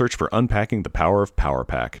redbubble.com and search for Unpacking the Power of Power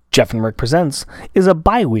Pack. Jeff and Rick Presents is a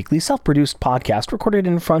bi-weekly self-produced podcast recorded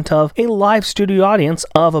in front of a live studio audience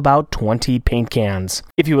of about 20 paint cans.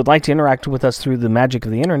 If you would like to interact with us through the magic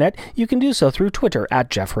of the internet, you can do so through Twitter at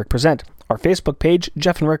Jeff Rick Present, our Facebook page,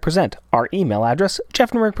 Jeff and Rick Present, our email address,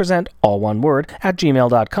 jeffandrickpresent, all one word, at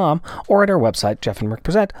gmail.com, or at our website,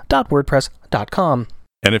 jeffandrickpresent.wordpress.com.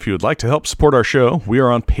 And if you would like to help support our show, we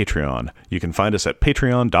are on Patreon. You can find us at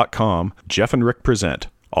patreon.com, Jeff and Rick Present,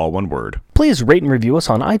 all one word. Please rate and review us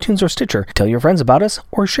on iTunes or Stitcher, tell your friends about us,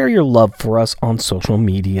 or share your love for us on social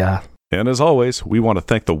media. And as always, we want to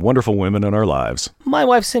thank the wonderful women in our lives. My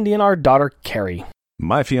wife Cindy and our daughter Carrie.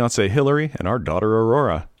 My fiancée Hillary and our daughter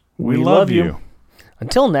Aurora. We We love love you. you.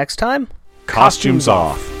 Until next time, Costumes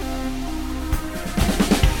off.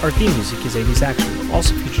 Our theme music is 80s Action.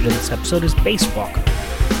 Also featured in this episode is Spacewalker.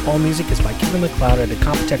 All music is by Kevin MacLeod at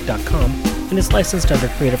Incompetech.com and is licensed under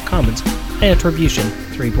Creative Commons High Attribution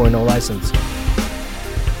 3.0 license.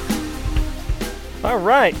 All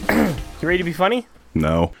right. You ready to be funny?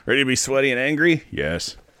 No. Ready to be sweaty and angry?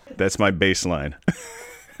 Yes. That's my baseline.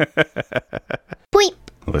 Bleep.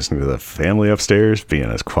 Listening to the family upstairs being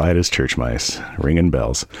as quiet as church mice, ringing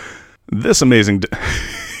bells. This amazing...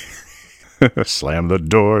 Slam the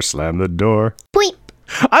door, slam the door. Bleep.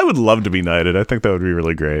 I would love to be knighted. I think that would be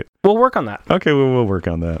really great. We'll work on that. Okay, we'll work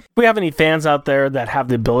on that. If we have any fans out there that have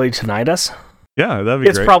the ability to knight us, Yeah, that'd be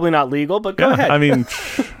it's great. probably not legal, but go Yeah, ahead. I mean,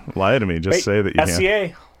 lie to me. Just Wait, say that you can.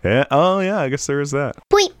 SCA. Yeah. Oh, yeah, I guess there is that.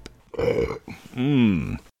 Bleep.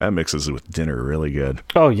 That mixes with dinner really good.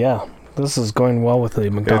 Oh, yeah. This is going well with the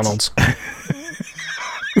McDonald's.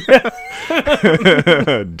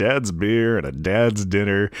 Dad's beer and a dad's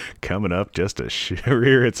dinner coming up just to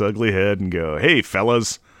rear its ugly head and go, hey,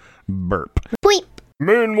 fellas, burp. Bleep.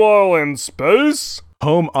 Meanwhile, in space.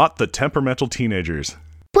 Home ought the temperamental teenagers.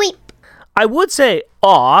 Bleep. I would say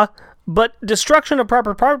aw, but destruction of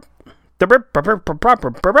proper Bleep.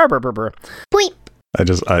 I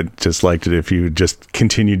just liked it if you just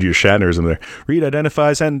continued your Shatnerism there. Reed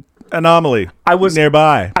identifies an anomaly. I was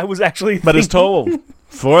nearby, I was actually but is told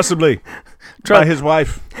forcibly by his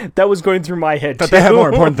wife that was going through my head that too. they have more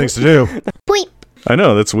important things to do. Bleep. I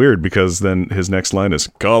know, that's weird, because then his next line is,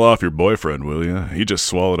 call off your boyfriend, will ya? He just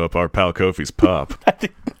swallowed up our pal Kofi's pop.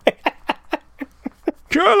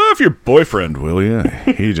 Call off your boyfriend, will ya?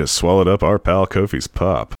 He just swallowed up our pal Kofi's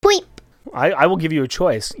pop. Bleep. I will give you a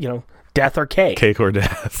choice, death or cake. Cake or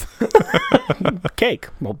death. Cake.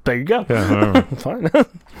 Well, there you go. Yeah, Fine.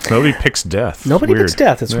 nobody picks death. Nobody Weird. picks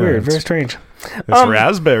death. It's Yeah, weird. it's- Very strange. It's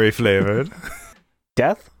raspberry flavored.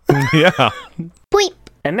 Death? Yeah. Bleep.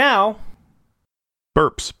 And now...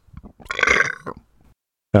 Burps.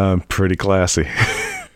 Pretty classy.